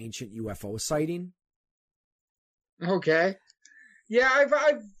evidence of an ancient UFO sighting. Okay. Yeah,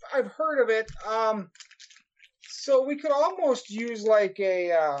 I've heard of it. So we could almost use like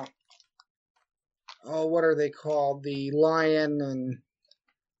a what are they called? The lion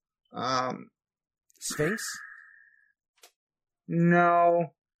and Sphinx?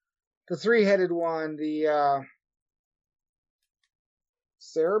 No. The three-headed one, the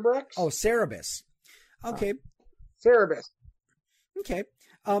Cerebrus? Oh, Cerebus. Okay. Cerebus. Okay.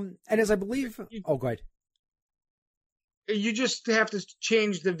 And as I believe... Oh, go ahead. You just have to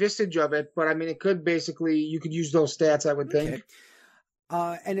change the visage of it, but I mean, it could basically, you could use those stats, I would think. Okay.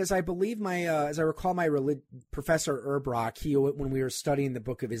 And as I believe as I recall, my Professor Erbrock, when we were studying the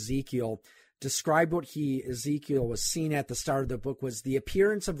book of Ezekiel, described what Ezekiel was seeing at the start of the book was the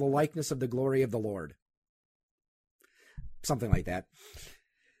appearance of the likeness of the glory of the Lord. Something like that.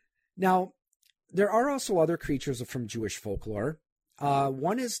 Now, there are also other creatures from Jewish folklore.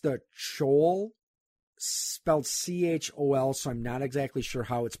 One is the Chol, spelled Chol, so I'm not exactly sure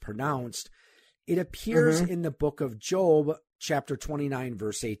how it's pronounced. It appears in the book of Job, chapter 29,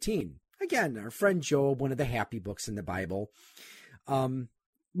 verse 18. Again, our friend Job, one of the happy books in the Bible.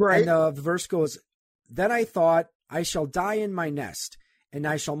 Right. And the verse goes, "Then I thought, I shall die in my nest, and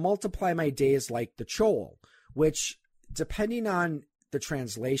I shall multiply my days like the Chol," which, depending on the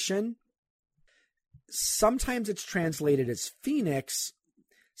translation, sometimes it's translated as phoenix,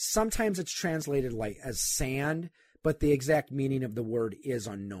 sometimes it's translated like as sand, but the exact meaning of the word is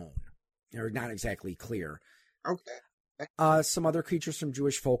unknown, or not exactly clear. Okay. Some other creatures from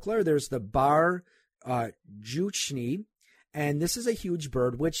Jewish folklore. There's the Bar Juchni, and this is a huge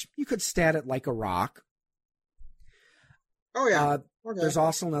bird, which you could stat it like a rock. Oh, yeah. Okay. There's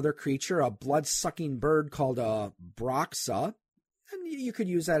also another creature, a blood-sucking bird called a Broxa. And you could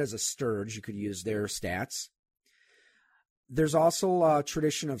use that as a sturge. You could use their stats. There's also a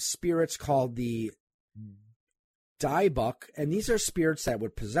tradition of spirits called the Dybbuk, and these are spirits that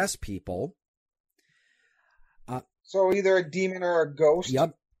would possess people. So either a demon or a ghost?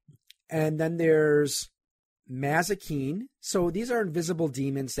 Yep. And then there's Mazikeen. So these are invisible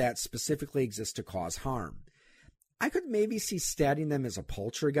demons that specifically exist to cause harm. I could maybe see statting them as a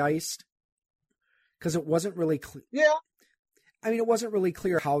poltergeist, because it wasn't really clear. Yeah. I mean, it wasn't really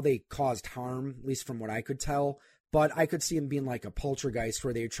clear how they caused harm, at least from what I could tell. But I could see them being like a poltergeist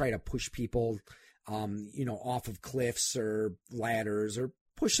where they would try to push people, off of cliffs or ladders, or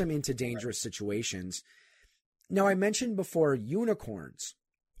push them into dangerous situations. Now, I mentioned before unicorns,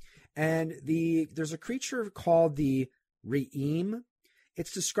 and there's a creature called the Re'im.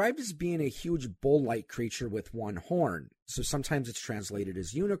 It's described as being a huge bull-like creature with one horn, so sometimes it's translated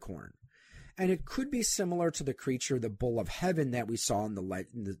as unicorn. And it could be similar to the creature, the Bull of Heaven, that we saw in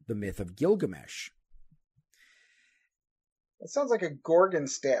the myth of Gilgamesh. It sounds like a Gorgon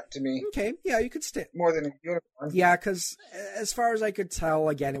stat to me. Okay, yeah, you could more than a unicorn. Yeah, because as far as I could tell,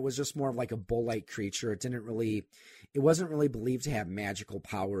 again, it was just more of like a bull-like creature. It wasn't really believed to have magical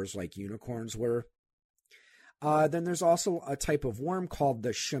powers like unicorns were. Then there's also a type of worm called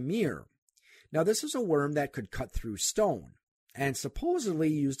the Shamir. Now, this is a worm that could cut through stone, and supposedly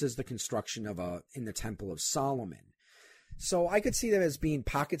used as the construction in the Temple of Solomon. So I could see them as being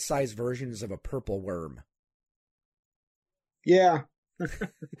pocket-sized versions of a purple worm. Yeah.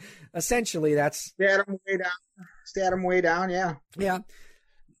 Essentially, that's... Stat them way down, yeah. Yeah.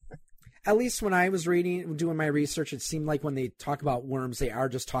 At least when I was doing my research, it seemed like when they talk about worms, they are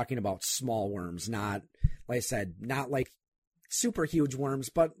just talking about small worms, not, like I said, not like super huge worms,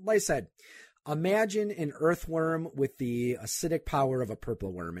 but like I said, imagine an earthworm with the acidic power of a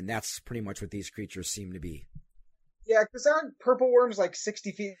purple worm, and that's pretty much what these creatures seem to be. Yeah, because aren't purple worms like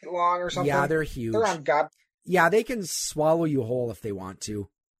 60 feet long or something? Yeah, they're huge. They're on God. Yeah, they can swallow you whole if they want to.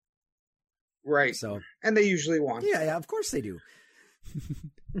 Right. And they usually want. Yeah, of course they do.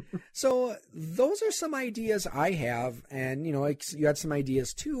 So those are some ideas I have, and you had some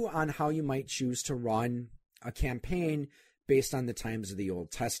ideas too on how you might choose to run a campaign based on the times of the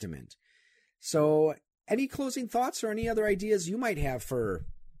Old Testament. So any closing thoughts or any other ideas you might have for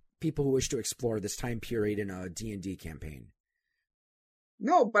people who wish to explore this time period in a D&D campaign?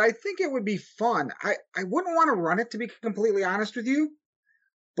 No, but I think it would be fun. I wouldn't want to run it, to be completely honest with you,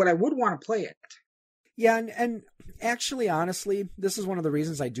 but I would want to play it. Yeah, and Actually, honestly, this is one of the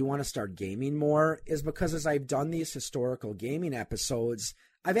reasons I do want to start gaming more, is because as I've done these historical gaming episodes,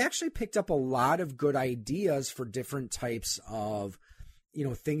 I've actually picked up a lot of good ideas for different types of,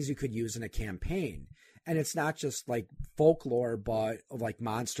 things you could use in a campaign. And it's not just like folklore, but of like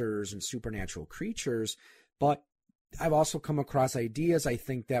monsters and supernatural creatures. But I've also come across ideas I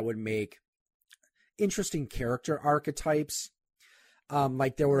think that would make interesting character archetypes.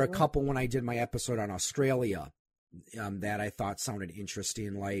 Like there were a couple when I did my episode on Australia that I thought sounded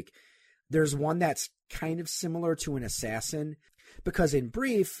interesting. Like there's one that's kind of similar to an assassin, because in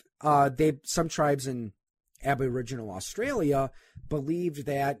brief, some tribes in Aboriginal Australia believed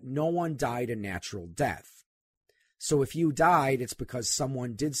that no one died a natural death. So if you died, it's because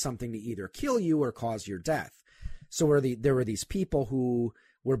someone did something to either kill you or cause your death. So there were these people who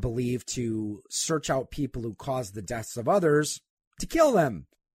were believed to search out people who caused the deaths of others to kill them.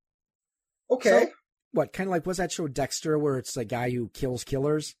 Okay. So, what, kind of like, what's that show Dexter, where it's a guy who kills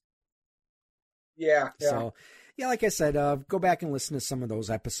killers? Yeah. So, yeah, like I said, go back and listen to some of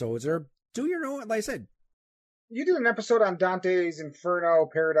those episodes, or do your own, like I said. You did an episode on Dante's Inferno,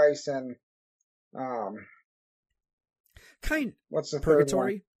 Paradise, and what's the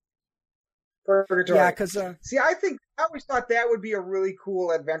Purgatory? Purgatory. Yeah, because see, I always thought that would be a really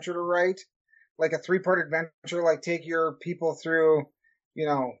cool adventure to write, like a 3-part adventure, like take your people through,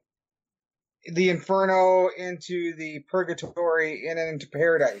 the Inferno into the Purgatory and then into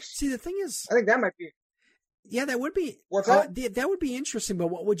Paradise. See, the thing is, I think that might be. Yeah, that would be. What's that? That would be interesting, but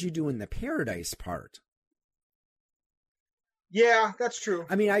what would you do in the Paradise part? Yeah, that's true.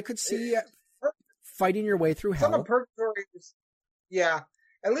 I mean, I could see fighting your way through hell. Some of Purgatory is,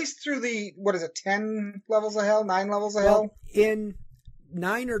 at least through the, 10 levels of hell, 9 levels of hell? In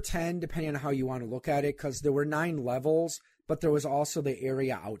 9 or 10, depending on how you want to look at it, because there were 9 levels, but there was also the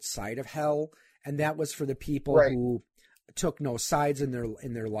area outside of hell, and that was for the people who took no sides in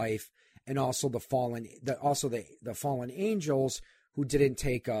their life, and also the fallen angels who didn't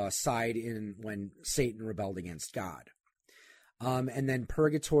take a side in when Satan rebelled against God. And then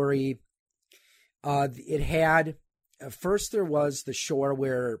Purgatory, it had, first there was the shore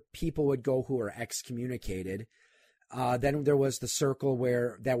where people would go who were excommunicated. Then there was the circle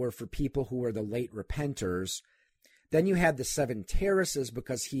that were for people who were the late repenters. Then you had the 7 terraces,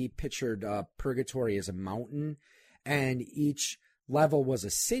 because he pictured Purgatory as a mountain, and each level was a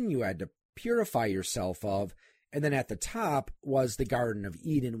sin you had to purify yourself of. And then at the top was the Garden of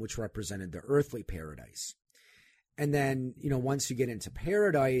Eden, which represented the earthly paradise. And then, once you get into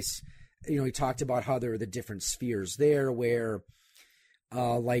Paradise, he talked about how there were the different spheres there where,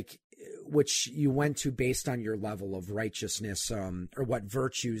 which you went to based on your level of righteousness, or what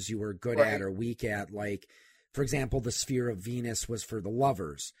virtues you were good at or weak at. Like, for example, the sphere of Venus was for the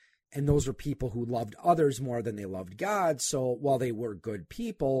lovers. And those were people who loved others more than they loved God. So while they were good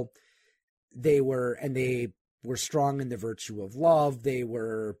people, they were strong in the virtue of love. They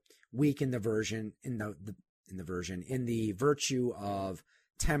were weak in the virtue of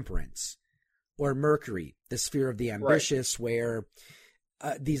temperance. Or Mercury, the sphere of the ambitious, where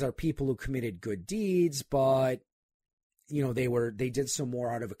these are people who committed good deeds, but they did so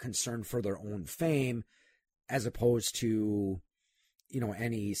more out of a concern for their own fame, as opposed to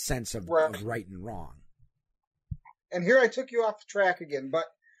any sense of right and wrong. And here I took you off track again, but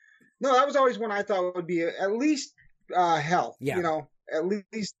no, that was always one I thought would be at least hell. Yeah. At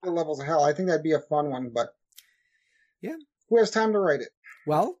least the levels of hell. I think that'd be a fun one, but yeah, who has time to write it?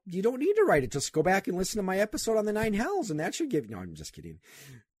 Well, you don't need to write it. Just go back and listen to my episode on the 9 hells, and that should give. No, I'm just kidding.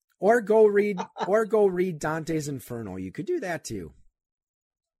 Or go read Dante's Inferno. You could do that too.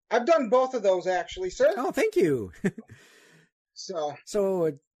 I've done both of those, actually, sir. Oh, thank you. So,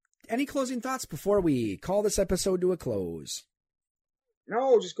 any closing thoughts before we call this episode to a close?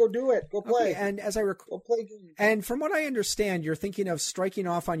 No, just go do it. Go play. Okay, and go play games. And from what I understand, you're thinking of striking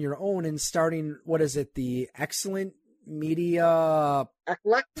off on your own and starting. What is it? The Eclectic Media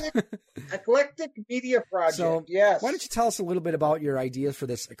Project. So, yes. Why don't you tell us a little bit about your ideas for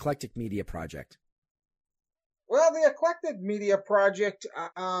this Eclectic Media Project? Well, the Eclectic Media Project,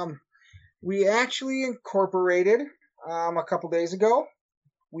 we actually incorporated a couple days ago.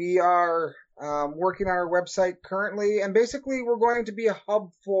 We are working on our website currently, and basically we're going to be a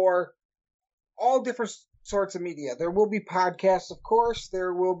hub for all different sorts of media. There will be podcasts, of course.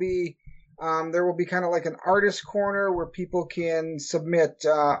 There will be kind of like an artist corner where people can submit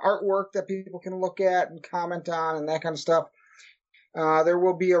artwork that people can look at and comment on and that kind of stuff. There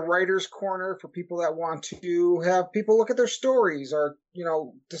will be a writer's corner for people that want to have people look at their stories or,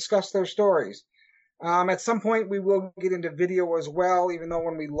 discuss their stories. At some point, we will get into video as well, even though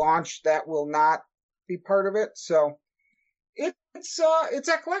when we launch, that will not be part of it. So it's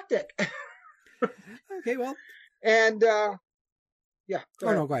eclectic. Okay, well. And yeah.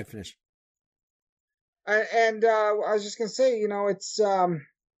 No, go ahead, finish. I was just gonna say,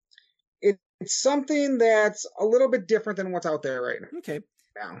 it's something that's a little bit different than what's out there right now. Okay.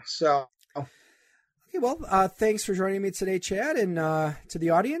 So. Okay, well, thanks for joining me today, Chad, and to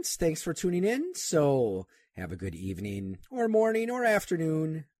the audience, thanks for tuning in. So have a good evening or morning or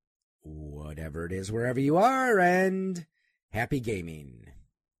afternoon, whatever it is, wherever you are, and happy gaming.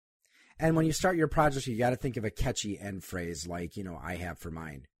 And when you start your project, you got to think of a catchy end phrase like, I have for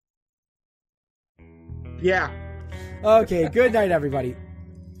mine. Yeah. Okay, good night, everybody.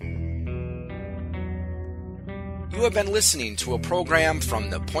 You have been listening to a program from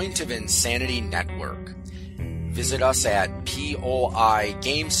the Point of Insanity Network. Visit us at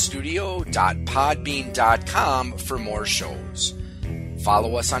poigamestudio.podbean.com for more shows.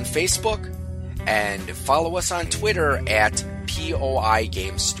 Follow us on Facebook and follow us on Twitter at POI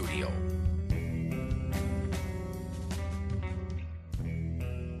Game Studio.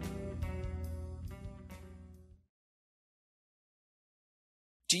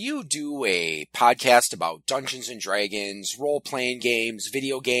 Do you do a podcast about Dungeons & Dragons, role-playing games,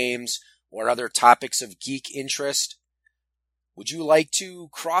 video games, or other topics of geek interest? Would you like to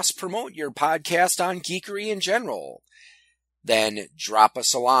cross-promote your podcast on geekery in general? Then drop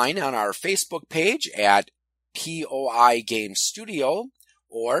us a line on our Facebook page at POI Game Studio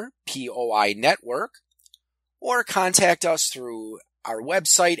or POI Network, or contact us through our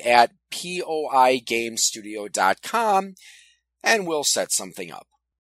website at poigamestudio.com, and we'll set something up.